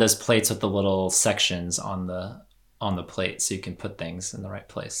ideally one of those plates with the little sections on the plate, so you can put things in the right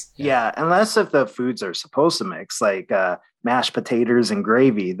place. Yeah, unless if the foods are supposed to mix, like mashed potatoes and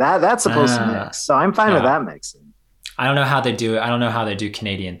gravy, that's supposed to mix. So I'm fine with that mixing. I don't know how they do it. I don't know how they do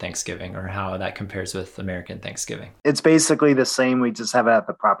Canadian Thanksgiving or how that compares with American Thanksgiving. It's basically the same. We just have it at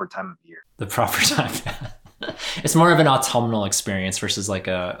the proper time of year. The proper time. It's more of an autumnal experience versus like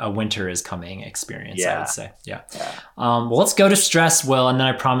a winter is coming experience, I would say. Yeah. Well, let's go to stress, Will, and then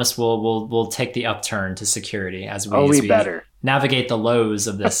I promise we'll take the upturn to security as we better navigate the lows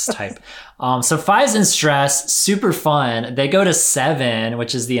of this type. So fives in stress, super fun. They go to 7,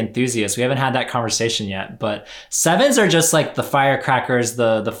 which is the enthusiast. We haven't had that conversation yet, but 7s are just like the firecrackers,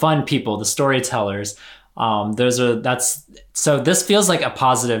 the fun people, the storytellers. So this feels like a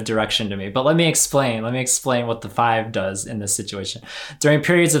positive direction to me, but let me explain what the 5 does in this situation. During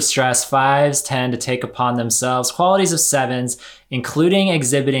periods of stress, 5s tend to take upon themselves qualities of 7s, including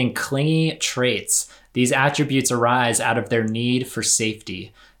exhibiting clingy traits. These attributes arise out of their need for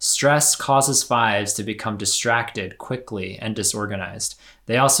safety. Stress causes 5s to become distracted quickly and disorganized.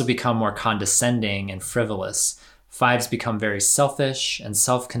 They also become more condescending and frivolous. 5s become very selfish and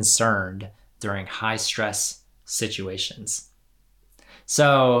self-concerned during high stress situations.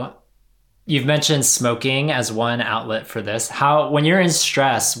 So you've mentioned smoking as one outlet for this. When you're in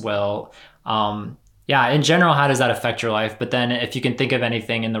stress, Will, in general, how does that affect your life? But then if you can think of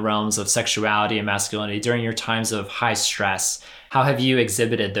anything in the realms of sexuality and masculinity during your times of high stress, how have you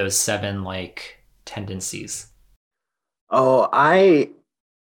exhibited those 7-like tendencies? Oh, I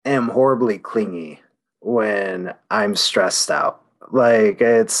am horribly clingy when I'm stressed out. Like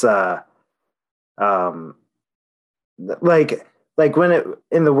it's like when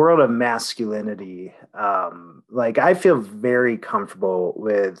in the world of masculinity, like I feel very comfortable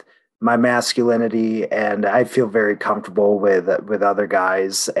with my masculinity, and I feel very comfortable with other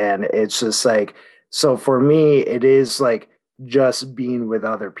guys, and it's just like, so for me it is like just being with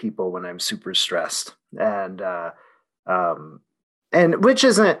other people when I'm super stressed, and which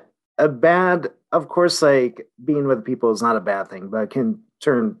isn't a bad, of course, like being with people is not a bad thing, but it can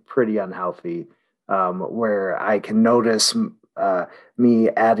turn pretty unhealthy, where I can notice me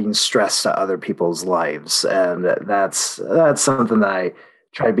adding stress to other people's lives, and that's something that I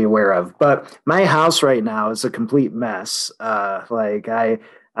try to be aware of. But my house right now is a complete mess. Like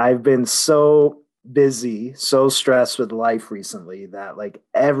I've been so busy, so stressed with life recently that like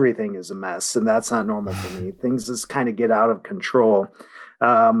everything is a mess, and that's not normal for me. Things just kind of get out of control.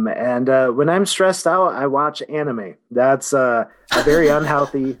 And when I'm stressed out, I watch anime. That's a very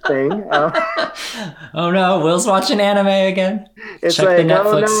unhealthy thing. Oh no, Will's watching anime again. It's Check like, the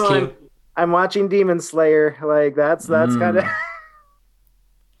Netflix queue. I'm watching Demon Slayer. Like that's kind of.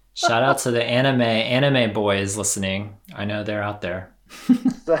 Shout out to the anime boys listening. I know they're out there.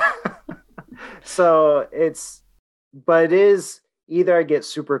 So it is either I get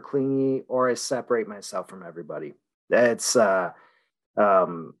super clingy or I separate myself from everybody. It's so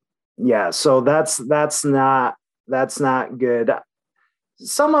that's that's not good.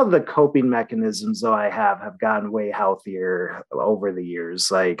 Some of the coping mechanisms though I have gotten way healthier over the years.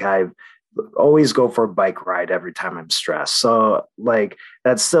 Like I always go for a bike ride every time I'm stressed. So like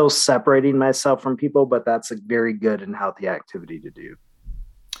that's still separating myself from people, but that's a very good and healthy activity to do.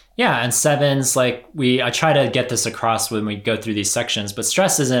 Yeah, and sevens, like I try to get this across when we go through these sections, but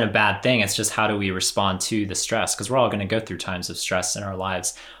stress isn't a bad thing. It's just how do we respond to the stress? Because we're all going to go through times of stress in our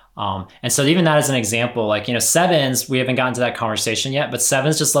lives. And so even that as an example, like, sevens, we haven't gotten to that conversation yet, but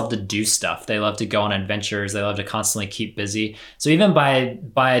sevens just love to do stuff. They love to go on adventures. They love to constantly keep busy. So even by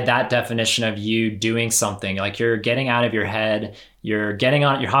that definition of you doing something, like you're getting out of your head, you're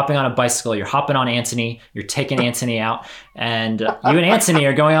hopping on a bicycle, you're hopping on Antony, you're taking Antony out, and you and Antony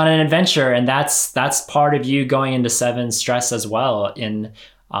are going on an adventure. And that's part of you going into seven stress as well in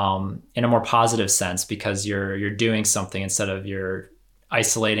a more positive sense, because you're doing something instead of you're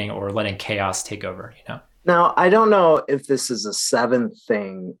isolating or letting chaos take over, Now, I don't know if this is a seventh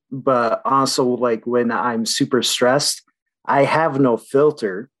thing, but also like when I'm super stressed, I have no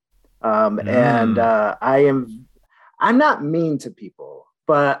filter. And I'm not mean to people,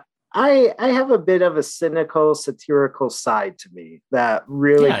 but I have a bit of a cynical, satirical side to me that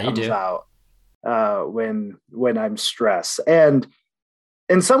really comes out when I'm stressed. And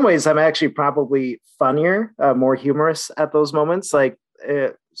in some ways, I'm actually probably funnier, more humorous at those moments. Like,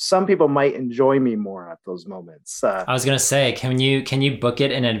 some people might enjoy me more at those moments. I was gonna say, can you book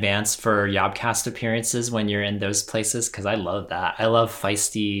it in advance for Yobcast appearances when you're in those places? Because I love that. I love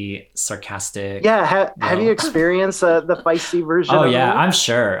feisty, sarcastic. Yeah, have you experienced the feisty version? Oh yeah, I'm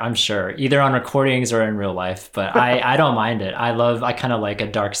sure. Either on recordings or in real life, but I don't mind it. I kind of like a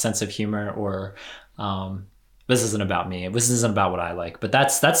dark sense of humor, or this isn't about me. This isn't about what I like. But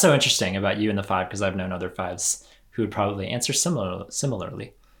that's so interesting about you and the five, because I've known other fives who would probably answer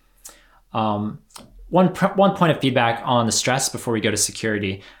similarly. One point of feedback on the stress before we go to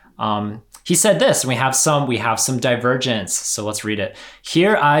security. He said this, and we have some divergence. So let's read it.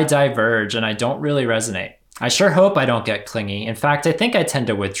 Here I diverge, and I don't really resonate. I sure hope I don't get clingy. In fact, I think I tend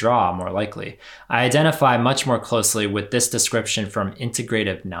to withdraw more likely. I identify much more closely with this description from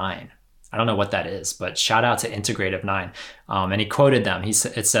Integrative 9. I don't know what that is, but shout out to Integrative 9. And he quoted them. It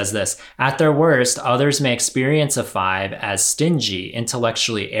says this: at their worst, others may experience a five as stingy,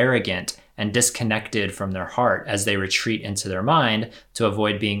 intellectually arrogant, and disconnected from their heart as they retreat into their mind to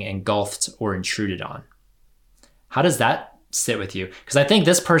avoid being engulfed or intruded on. How does that sit with you? Because I think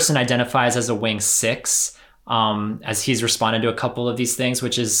this person identifies as a wing 6, as he's responded to a couple of these things,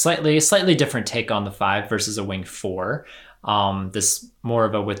 which is slightly different take on the 5 versus a wing 4. This more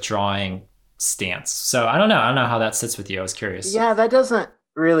of a withdrawing stance. So I don't know how that sits with you. I was curious. Yeah, that doesn't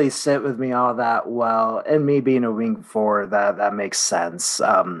really sit with me all that well. And me being a wing 4, that makes sense.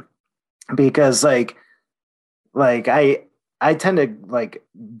 Because like I tend to like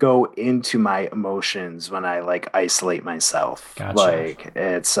go into my emotions when I like isolate myself. Gotcha. Like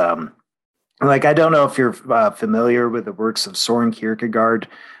it's like, I don't know if you're familiar with the works of Soren Kierkegaard,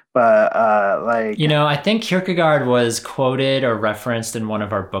 but I think Kierkegaard was quoted or referenced in one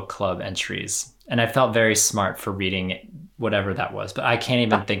of our book club entries, and I felt very smart for reading whatever that was, but I can't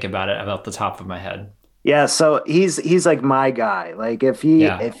even think about it about the top of my head. Yeah, so he's like my guy. Like if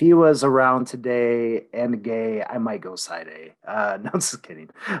he was around today and gay, I might go side A. No, just kidding.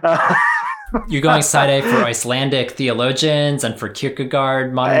 You're going side A for Icelandic theologians and for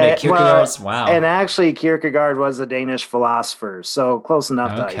Kierkegaard, modern day Kierkegaards. Wow. And actually, Kierkegaard was a Danish philosopher, so close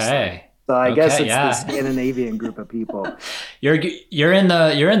enough to Iceland. So I guess it's the Scandinavian group of people. You're in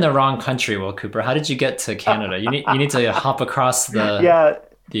the wrong country, Will Cooper. How did you get to Canada? You need to hop across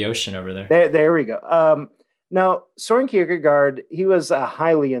the ocean over there. There we go. Now, Soren Kierkegaard, he was a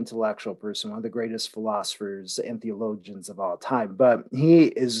highly intellectual person, one of the greatest philosophers and theologians of all time, but he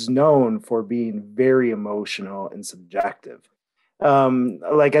is known for being very emotional and subjective.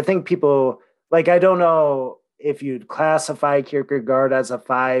 I think people, I don't know if you'd classify Kierkegaard as a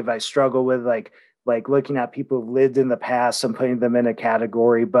 5. I struggle with like looking at people who've lived in the past and putting them in a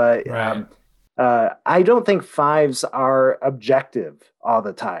category, but right. I don't think 5s are objective all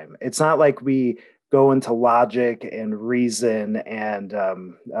the time. It's not like we go into logic and reason and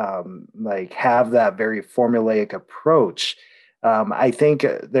have that very formulaic approach. I think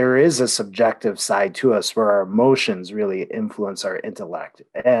there is a subjective side to us where our emotions really influence our intellect.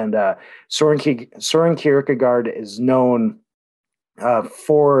 And Soren Kierkegaard is known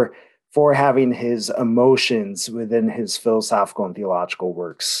for having his emotions within his philosophical and theological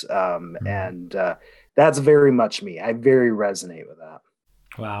works. And that's very much me. I very resonate with that.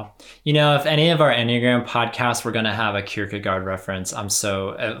 Wow. If any of our Enneagram podcasts were going to have a Kierkegaard reference,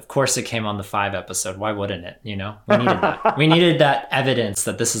 of course it came on the 5 episode. Why wouldn't it? We needed that. We needed that evidence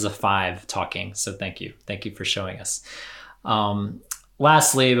that this is a 5 talking. So thank you. Thank you for showing us.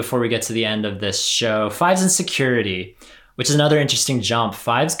 Lastly, before we get to the end of this show, 5s in security, which is another interesting jump.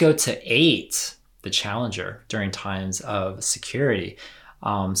 5s go to 8, the challenger, during times of security.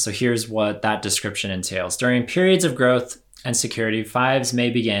 So here's what that description entails. During periods of growth and security, 5s may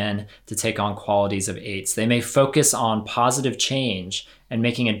begin to take on qualities of 8s. They may focus on positive change and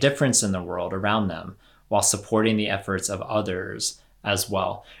making a difference in the world around them while supporting the efforts of others as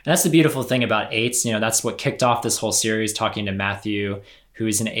well. And that's the beautiful thing about 8s. That's what kicked off this whole series, talking to Matthew, who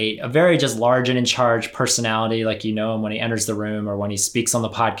is an 8, a very just large and in charge personality. Like, him when he enters the room or when he speaks on the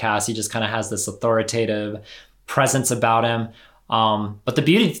podcast, he just kind of has this authoritative presence about him. But the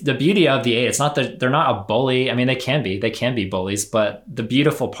beauty of the 8, it's not that they're not a bully. I mean, they can be bullies, but the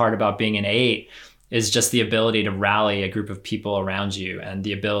beautiful part about being an 8 is just the ability to rally a group of people around you and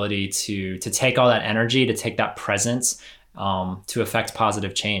the ability to take all that energy, to take that presence, to affect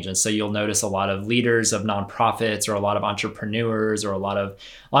positive change. And so you'll notice a lot of leaders of nonprofits or a lot of entrepreneurs or a lot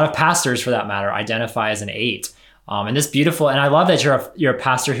of pastors, for that matter, identify as an 8. And this beautiful, and I love that you're a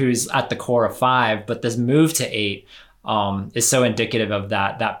pastor who's at the core of 5, but this move to 8 is so indicative of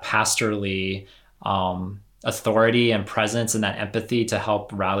that pastorly authority and presence and that empathy to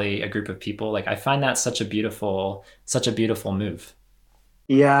help rally a group of people. Like, I find that such a beautiful move.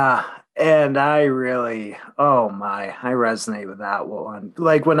 Yeah. And I really, I resonate with that one.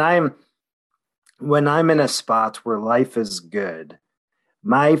 Like, when I'm in a spot where life is good,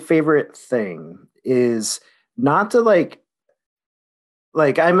 my favorite thing is not to like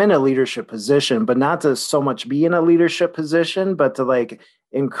I'm in a leadership position, but not to so much be in a leadership position, but to like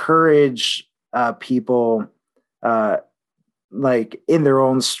encourage people like in their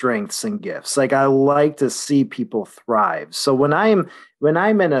own strengths and gifts. Like, I like to see people thrive. So when I'm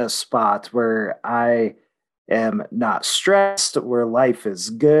in a spot where I am not stressed, where life is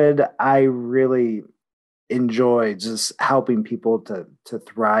good, I really enjoy just helping people to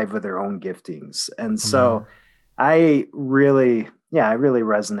thrive with their own giftings. And so I really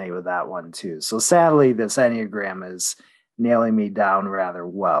resonate with that one too. So sadly, this Enneagram is nailing me down rather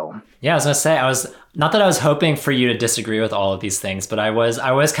well. Yeah, I was gonna say, I was hoping for you to disagree with all of these things, but I was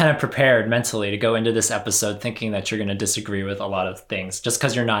kind of prepared mentally to go into this episode thinking that you're gonna disagree with a lot of things, just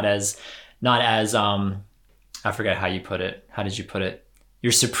because you're not as I forget how you put it. How did you put it?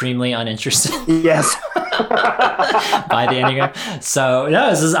 You're supremely uninterested. Yes. By the Enneagram. So no,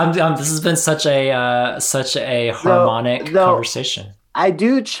 this has been such a harmonic conversation. I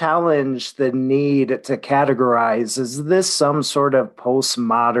do challenge the need to categorize. Is this some sort of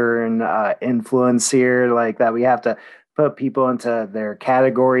postmodern influence here, like that we have to put people into their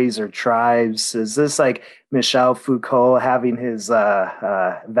categories or tribes? Is this like Michel Foucault having his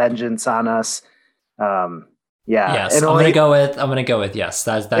vengeance on us? Yeah. Yes, I'm gonna go with yes.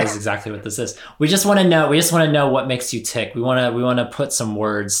 That is exactly what this is. We just want to know what makes you tick. We want to put some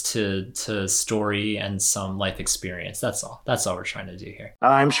words to story and some life experience. That's all we're trying to do here.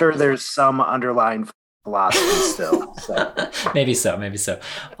 I'm sure there's some underlying philosophy still. So. Maybe so.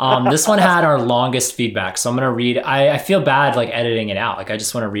 This one had our longest feedback, so I'm gonna read. I feel bad like editing it out. Like, I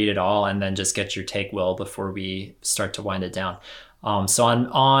just want to read it all and then just get your take, Will, before we start to wind it down. So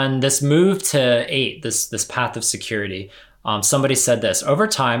on this move to 8, this path of security, somebody said this: over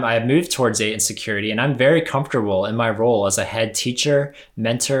time, I have moved towards 8 in security, and I'm very comfortable in my role as a head teacher,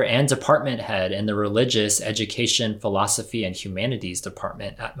 mentor, and department head in the religious education, philosophy, and humanities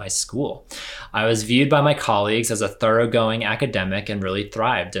department at my school. I was viewed by my colleagues as a thoroughgoing academic and really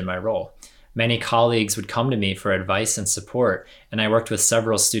thrived in my role. Many colleagues would come to me for advice and support, and I worked with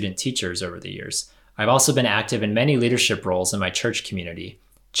several student teachers over the years. I've also been active in many leadership roles in my church community: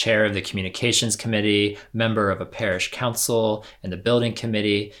 chair of the communications committee, member of a parish council, and the building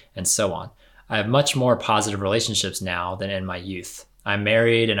committee, and so on. I have much more positive relationships now than in my youth. I'm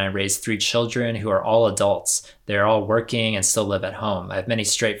married and I raised 3 children who are all adults. They're all working and still live at home. I have many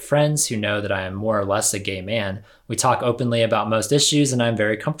straight friends who know that I am more or less a gay man. We talk openly about most issues and I'm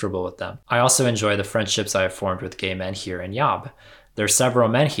very comfortable with them. I also enjoy the friendships I have formed with gay men here in Yob. There are several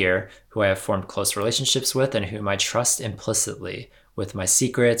men here who I have formed close relationships with and whom I trust implicitly with my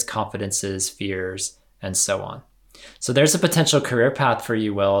secrets, confidences, fears, and so on. So there's a potential career path for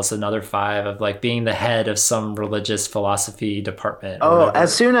you, Will, as another 5 of like being the head of some religious philosophy department. Oh,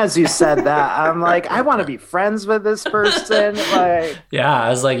 as soon as you said that, I'm like, I want to be friends with this person. Like, yeah, I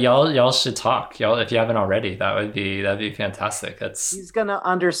was like, y'all should talk. Y'all, if you haven't already, that'd be fantastic. He's gonna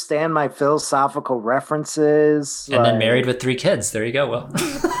understand my philosophical references. And then married with 3 kids. There you go, Will.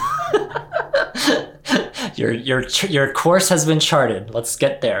 Your course has been charted. Let's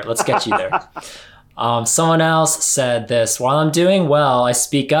get there. Let's get you there. Someone else said this: while I'm doing well, I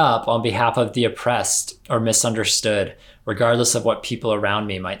speak up on behalf of the oppressed or misunderstood, regardless of what people around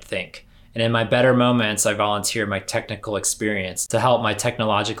me might think. And in my better moments, I volunteer my technical experience to help my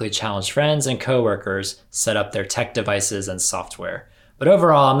technologically challenged friends and coworkers set up their tech devices and software. But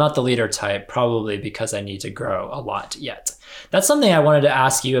overall, I'm not the leader type, probably because I need to grow a lot yet. That's something I wanted to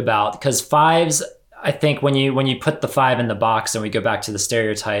ask you about, because 5s, I think when you put the 5 in the box and we go back to the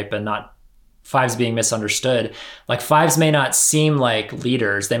stereotype and not 5s being misunderstood, like 5s may not seem like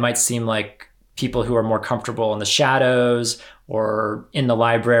leaders. They might seem like people who are more comfortable in the shadows or in the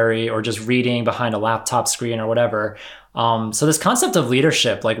library or just reading behind a laptop screen or whatever. So this concept of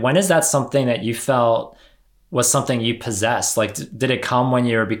leadership, like when is that something that you felt was something you possessed? Like, did it come when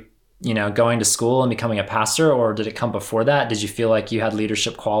you were, going to school and becoming a pastor, or did it come before that? Did you feel like you had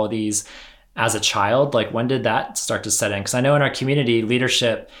leadership qualities as a child? Like, when did that start to set in? Because I know in our community,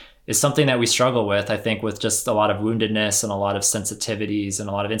 leadership is something that we struggle with, I think, with just a lot of woundedness and a lot of sensitivities and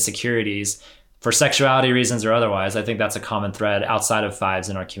a lot of insecurities for sexuality reasons or otherwise. I think that's a common thread outside of 5s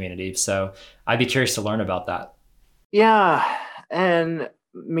in our community. So I'd be curious to learn about that. Yeah. And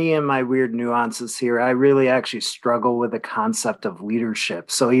me and my weird nuances here, I really actually struggle with the concept of leadership.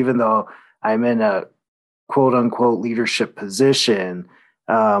 So even though I'm in a quote unquote leadership position,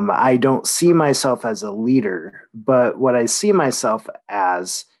 I don't see myself as a leader, but what I see myself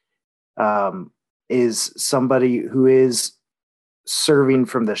as is somebody who is serving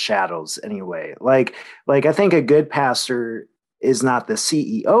from the shadows anyway. Like I think a good pastor is not the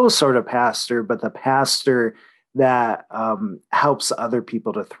CEO sort of pastor, but the pastor that helps other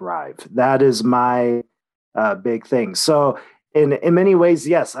people to thrive. That is my big thing. So in many ways,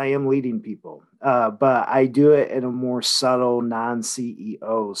 yes, I am leading people, but I do it in a more subtle,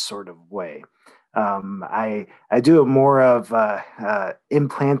 non-CEO sort of way. I do it more of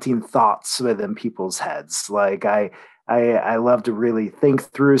implanting thoughts within people's heads. Like I love to really think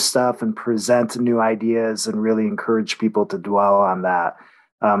through stuff and present new ideas and really encourage people to dwell on that.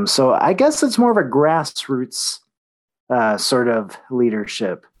 So I guess it's more of a grassroots sort of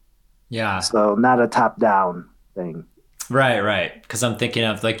leadership. Yeah. So not a top-down thing. Right. Because I'm thinking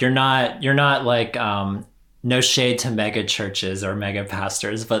of like you're not like no shade to mega churches or mega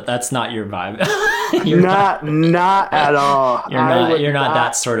pastors, but that's not your vibe. not at all. You're not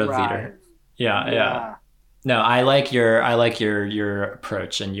that sort of leader. Yeah. No, I like your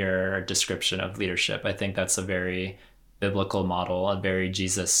approach and your description of leadership. I think that's a very biblical model, a very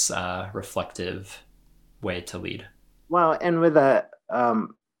Jesus reflective way to lead. Well, and with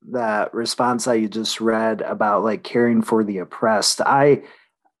that response that you just read about like caring for the oppressed, I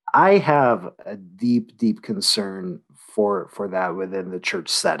have a deep concern for that within the church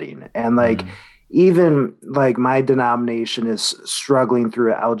setting. And like even like my denomination is struggling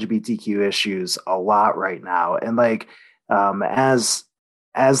through LGBTQ issues a lot right now. And like as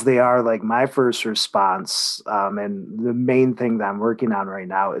they are, like my first response and the main thing that I'm working on right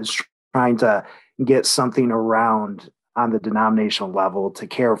now is trying to get something around on the denominational level to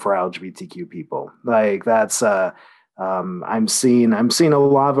care for LGBTQ people. Like that's I'm seeing a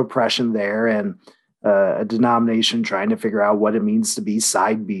lot of oppression there, and a denomination trying to figure out what it means to be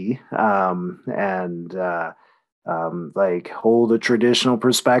side B, and like hold a traditional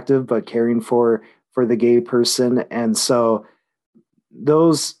perspective, but caring for the gay person. And so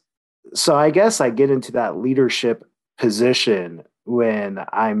I guess I get into that leadership position when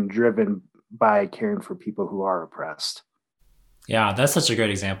I'm driven by caring for people who are oppressed. Yeah, that's such a great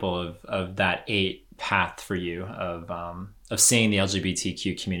example of that 8 path for you of seeing the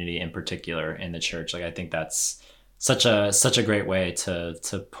LGBTQ community in particular in the church. Like I think that's such a great way to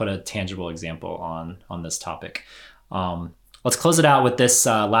put a tangible example on this topic. Let's close it out with this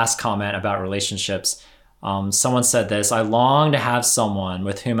last comment about relationships. Someone said this: I long to have someone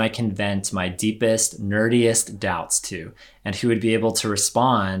with whom I can vent my deepest, nerdiest doubts to, and who would be able to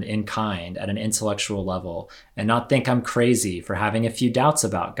respond in kind at an intellectual level and not think I'm crazy for having a few doubts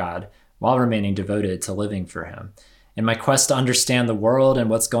about God while remaining devoted to living for him. In my quest to understand the world and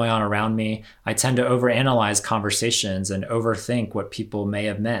what's going on around me, I tend to overanalyze conversations and overthink what people may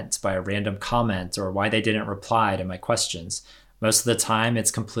have meant by a random comment or why they didn't reply to my questions. Most of the time, it's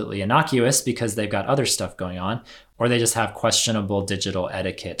completely innocuous because they've got other stuff going on, or they just have questionable digital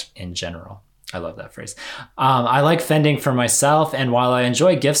etiquette in general. I love that phrase. I like fending for myself, and while I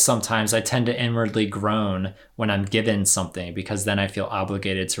enjoy gifts sometimes, I tend to inwardly groan when I'm given something, because then I feel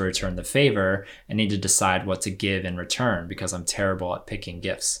obligated to return the favor and need to decide what to give in return because I'm terrible at picking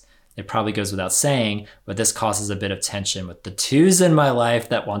gifts. It probably goes without saying, but this causes a bit of tension with the twos in my life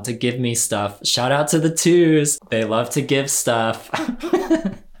that want to give me stuff. Shout out to the twos. They love to give stuff.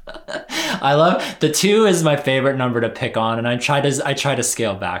 I love the 2 is my favorite number to pick on, and I try to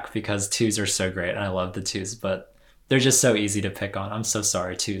scale back because 2s are so great, and I love the 2s, but they're just so easy to pick on. I'm so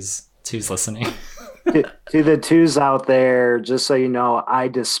sorry, 2s listening. To the 2s out there, just so you know, I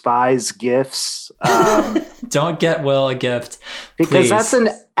despise gifts. Don't get Will a gift, because please. That's an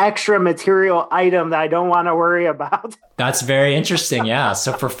extra material item that I don't want to worry about. That's very interesting. Yeah.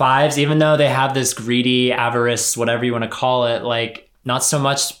 So for 5s, even though they have this greedy avarice, whatever you want to call it, like, not so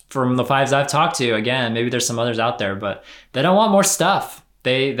much from the 5s I've talked to. Again, maybe there's some others out there, but they don't want more stuff.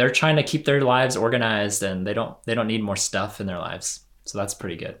 They're trying to keep their lives organized, and they don't need more stuff in their lives. So that's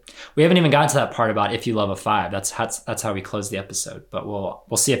pretty good. We haven't even gotten to that part about if you love a 5. That's how we close the episode, but we'll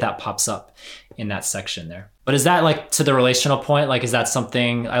see if that pops up in that section there. But is that, like, to the relational point? Like, is that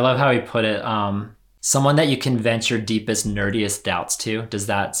something, I love how he put it, someone that you can vent your deepest, nerdiest doubts to? Does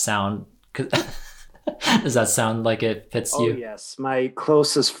that sound does that sound like it fits you? Oh, yes. My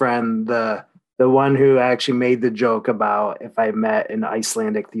closest friend, the one who actually made the joke about if I met an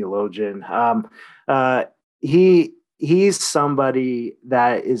Icelandic theologian, he's somebody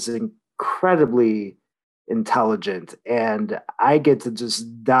that is incredibly intelligent, and I get to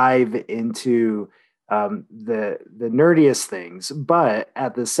just dive into the nerdiest things, but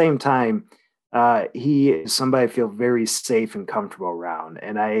at the same time, he is somebody I feel very safe and comfortable around.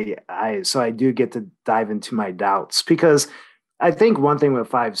 And so I do get to dive into my doubts, because I think one thing with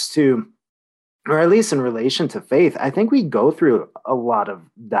 5s too, or at least in relation to faith, I think we go through a lot of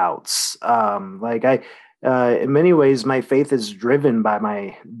doubts. In many ways, my faith is driven by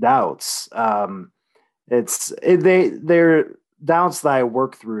my doubts. They're doubts that I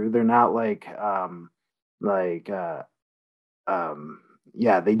work through. They're not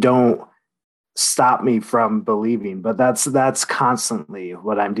they don't stop me from believing, but that's constantly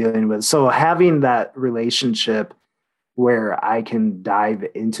what I'm dealing with. So having that relationship where I can dive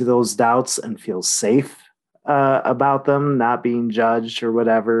into those doubts and feel safe about them, not being judged or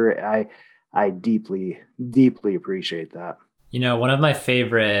whatever, I deeply, deeply appreciate that. You know, one of my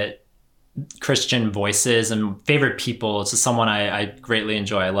favorite Christian voices and favorite people, it's just someone I greatly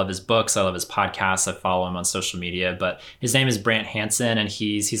enjoy. I love his books. I love his podcasts. I follow him on social media, but his name is Brant Hansen, and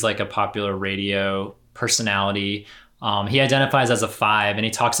he's like a popular radio personality. He identifies as a 5, and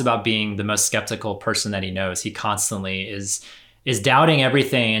he talks about being the most skeptical person that he knows. He constantly is doubting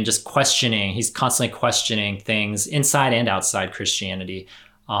everything and just questioning. He's constantly questioning things inside and outside Christianity.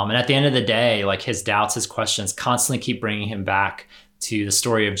 And at the end of the day, like, his doubts, his questions constantly keep bringing him back to the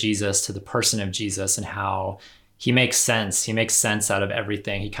story of Jesus, to the person of Jesus, and how he makes sense. He makes sense out of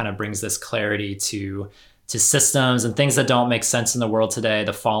everything. He kind of brings this clarity to systems and things that don't make sense in the world today,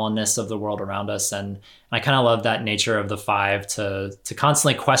 the fallenness of the world around us. And I kind of love that nature of the 5 to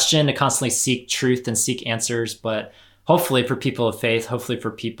constantly question, to constantly seek truth and seek answers. But hopefully for people of faith, hopefully for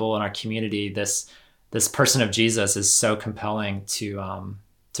people in our community, this person of Jesus is so compelling to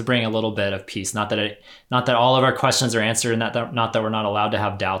bring a little bit of peace. Not that all of our questions are answered, and not that we're not allowed to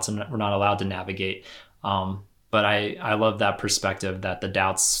have doubts and we're not allowed to navigate. But I love that perspective that the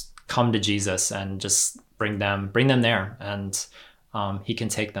doubts come to Jesus and just bring them there, and he can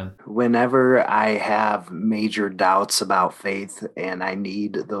take them. Whenever I have major doubts about faith and I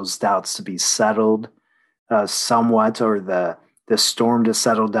need those doubts to be settled somewhat, or the storm to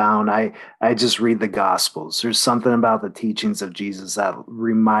settle down, I just read the Gospels. There's something about the teachings of Jesus that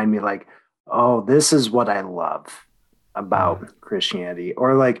remind me, like, oh, this is what I love about Christianity.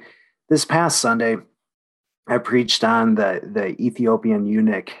 Or like this past Sunday, I preached on the Ethiopian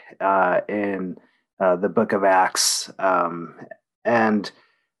eunuch in the book of Acts. And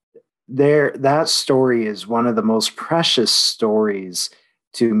that story is one of the most precious stories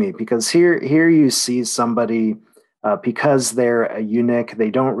to me, because here you see somebody, because they're a eunuch,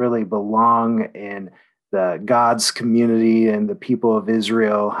 they don't really belong in the God's community and the people of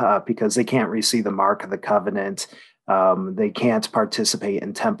Israel, because they can't receive the mark of the covenant. They can't participate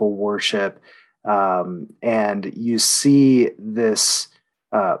in temple worship. And you see this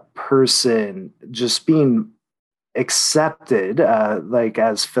person just being accepted, like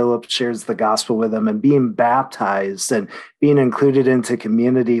as Philip shares the gospel with them, and being baptized and being included into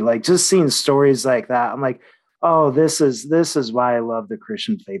community. Like, just seeing stories like that, I'm like, oh, this is why I love the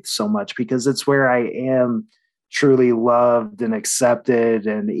Christian faith so much, because it's where I am truly loved and accepted.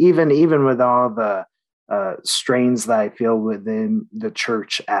 And even with all the strains that I feel within the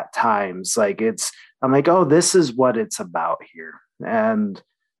church at times, like I'm like, oh, this is what it's about here. And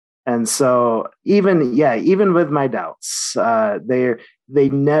so even with my doubts, they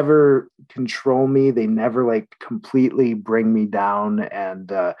never control me. They never like completely bring me down.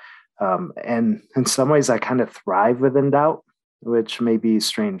 And in some ways I kind of thrive within doubt, which may be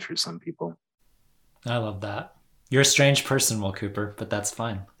strange for some people. I love that. You're a strange person, Will Cooper, but that's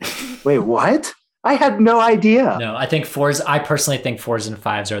fine. Wait, what? I had no idea. No, I personally think 4s and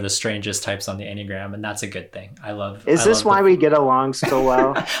 5s are the strangest types on the Enneagram, and that's a good thing. Is this why we get along so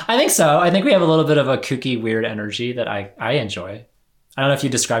well? I think so. I think we have a little bit of a kooky, weird energy that I enjoy. I don't know if you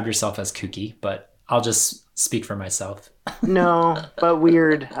describe yourself as kooky, but I'll just speak for myself. No, but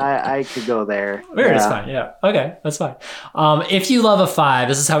weird. I could go there. Weird is fine. Yeah. Okay, that's fine. If you love a 5,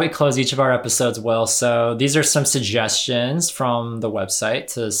 this is how we close each of our episodes, Will. So these are some suggestions from the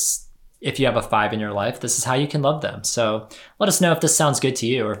website if you have a 5 in your life, this is how you can love them. So let us know if this sounds good to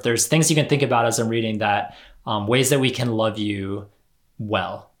you, or if there's things you can think about as I'm reading that, ways that we can love you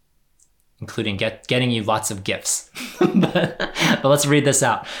well, including getting you lots of gifts. but let's read this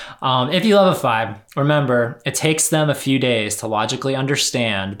out. If you love a 5, remember, it takes them a few days to logically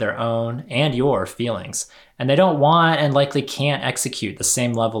understand their own and your feelings, and they don't want and likely can't execute the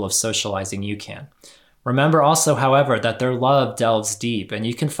same level of socializing you can. Remember also, however, that their love delves deep, and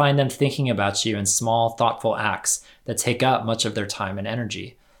you can find them thinking about you in small, thoughtful acts that take up much of their time and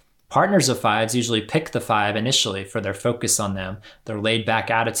energy. Partners of 5s usually pick the 5 initially for their focus on them, their laid-back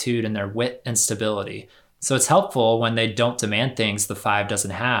attitude, and their wit and stability. So it's helpful when they don't demand things the 5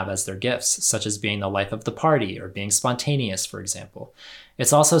 doesn't have as their gifts, such as being the life of the party or being spontaneous, for example.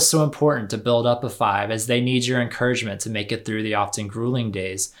 It's also so important to build up a 5 as they need your encouragement to make it through the often grueling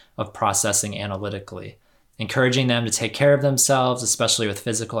days of processing analytically. Encouraging them to take care of themselves, especially with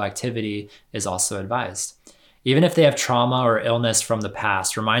physical activity, is also advised. Even if they have trauma or illness from the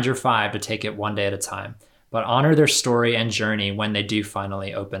past, remind your 5 to take it one day at a time, but honor their story and journey when they do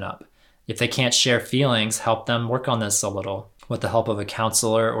finally open up. If they can't share feelings, help them work on this a little with the help of a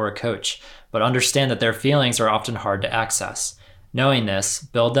counselor or a coach, but understand that their feelings are often hard to access. Knowing this,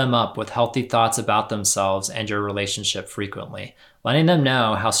 build them up with healthy thoughts about themselves and your relationship frequently, letting them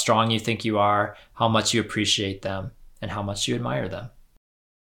know how strong you think you are, how much you appreciate them, and how much you admire them.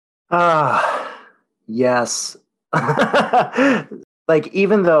 Yes. Like,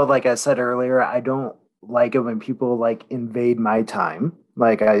 even though, like I said earlier, I don't like it when people like invade my time.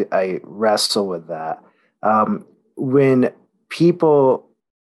 Like I wrestle with that. When people,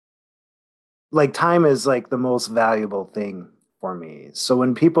 like, time is like the most valuable thing for me. So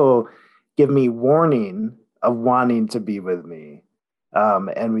when people give me warning of wanting to be with me,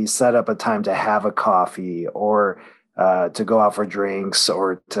 and we set up a time to have a coffee or to go out for drinks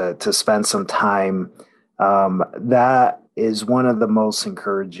or to spend some time, that is one of the most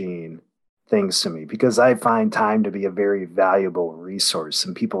encouraging things to me, because I find time to be a very valuable resource,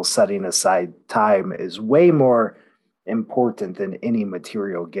 and people setting aside time is way more important than any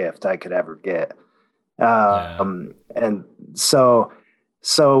material gift I could ever get. And so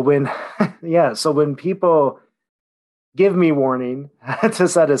when, so when people give me warning to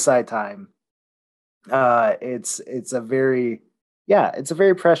set aside time, it's a very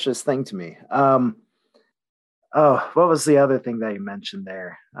precious thing to me. What was the other thing that you mentioned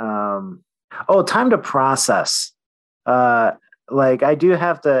there? Time to process. Like, I do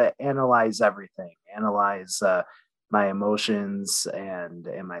have to analyze everything, analyze my emotions and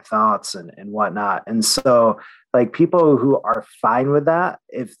my thoughts and whatnot. And so, like, people who are fine with that,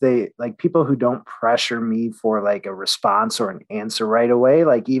 if they, like, people who don't pressure me for like a response or an answer right away,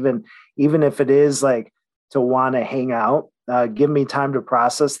 like even if it is like to want to hang out, give me time to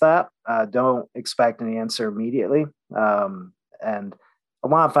process that. Don't expect an answer immediately. And a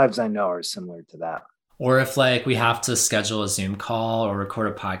lot of 5s I know are similar to that. Or if, like, we have to schedule a Zoom call or record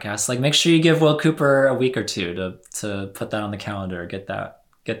a podcast, like, make sure you give Will Cooper a week or two to put that on the calendar, get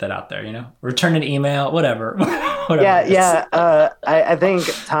that out there, you know, return an email, whatever. I think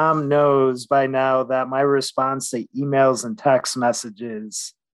Tom knows by now that my response to emails and text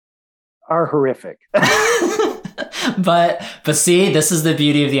messages are horrific. But see, this is the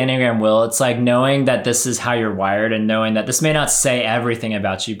beauty of the Enneagram, Will. It's like knowing that this is how you're wired, and knowing that this may not say everything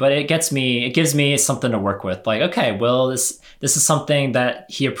about you, but it gives me something to work with. Like, okay, Will, this is something that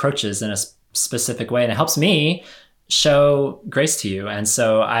he approaches in a specific way, and it helps me show grace to you. And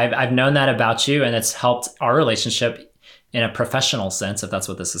so I've known that about you, and it's helped our relationship in a professional sense, if that's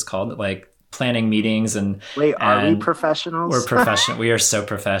what this is called, like planning meetings and wait, are we professionals? We're professional. We are so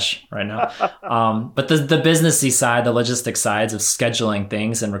profesh right now. But the businessy side, the logistics sides of scheduling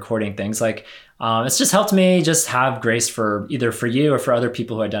things and recording things, like it's just helped me just have grace for either for you or for other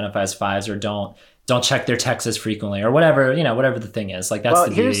people who identify as fives or don't check their texts as frequently or whatever, whatever the thing is. Like that's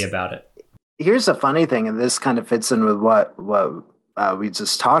the beauty about it. Here's a funny thing, and this kind of fits in with what we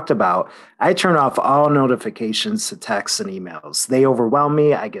just talked about. I turn off all notifications to texts and emails. They overwhelm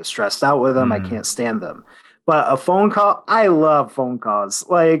me. I get stressed out with them. I can't stand them. But a phone call, I love phone calls.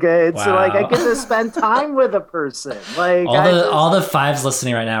 Like it's like I get to spend time with a person. Like all the fives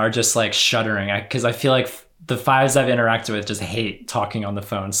listening right now are just like shuddering because I feel like the fives I've interacted with just hate talking on the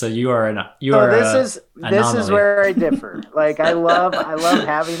phone. So this is where I differ. Like I love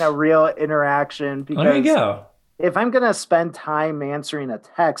having a real interaction because there you go. If I'm going to spend time answering a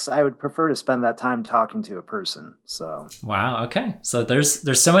text, I would prefer to spend that time talking to a person. So wow, okay. So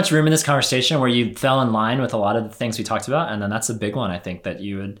there's so much room in this conversation where you fell in line with a lot of the things we talked about, and then that's a big one. I think that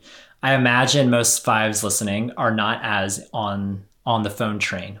I imagine most fives listening are not as on the phone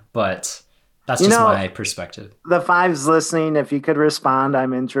train, but that's just my perspective. The fives listening, if you could respond,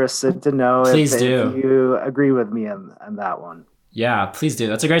 I'm interested to know if you agree with me on that one. Yeah, please do.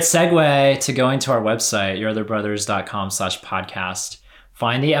 That's a great segue to going to our website, yourotherbrothers.com/podcast.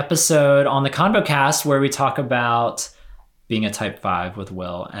 Find the episode on the ConvoCast where we talk about being a type 5 with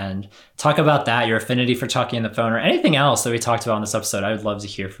Will and talk about that, your affinity for talking on the phone or anything else that we talked about in this episode. I would love to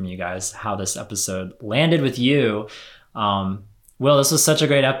hear from you guys how this episode landed with you. Will, this was such a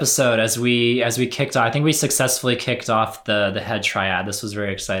great episode as we kicked off. I think we successfully kicked off the head triad. This was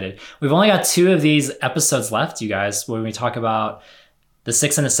very excited. We've only got 2 of these episodes left, you guys, when we talk about the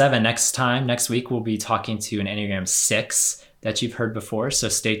 6 and the 7. Next week, we'll be talking to an Enneagram 6 that you've heard before. So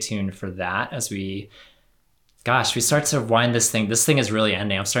stay tuned for that as we start to wind this thing. This thing is really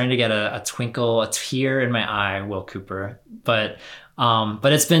ending. I'm starting to get a twinkle, a tear in my eye, Will Cooper. But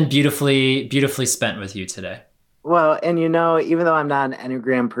it's been beautifully, beautifully spent with you today. Well, and even though I'm not an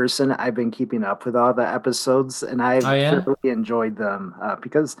Enneagram person, I've been keeping up with all the episodes, and I've really enjoyed them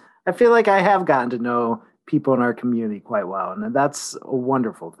because I feel like I have gotten to know people in our community quite well, and that's a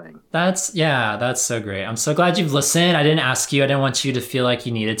wonderful thing. That's so great. I'm so glad you've listened. I didn't ask you. I didn't want you to feel like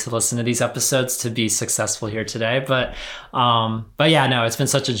you needed to listen to these episodes to be successful here today, but yeah, no, it's been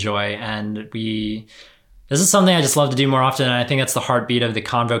such a joy, and this is something I just love to do more often, and I think that's the heartbeat of the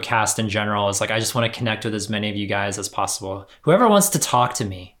ConvoCast in general. Is like I just want to connect with as many of you guys as possible. Whoever wants to talk to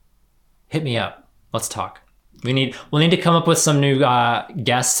me, hit me up. Let's talk. We'll need to come up with some new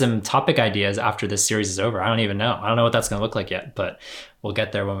guests and topic ideas after this series is over. I don't even know. I don't know what that's going to look like yet, but we'll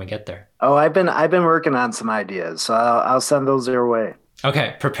get there when we get there. Oh, I've been working on some ideas, so I'll send those your way.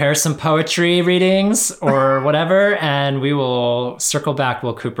 Okay, prepare some poetry readings or whatever, and we will circle back,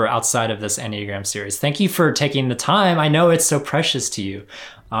 Will Cooper, outside of this Enneagram series. Thank you for taking the time. I know it's so precious to you.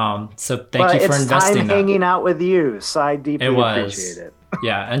 So thank you for investing that. It's time hanging out with you, so I deeply appreciate it.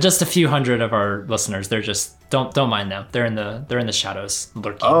 Yeah, and just a few hundred of our listeners, they're just don't mind them. They're in the shadows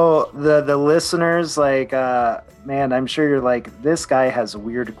lurking. Oh, the listeners, like man, I'm sure you're like, this guy has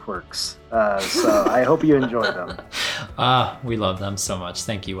weird quirks. So I hope you enjoy them. We love them so much.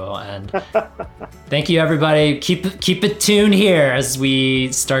 Thank you, Will, and thank you, everybody. Keep it tuned here as we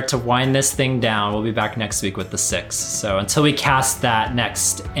start to wind this thing down. We'll be back next week with the 6. So until we cast that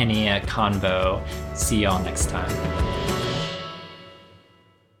next Ennea Convo, see y'all next time.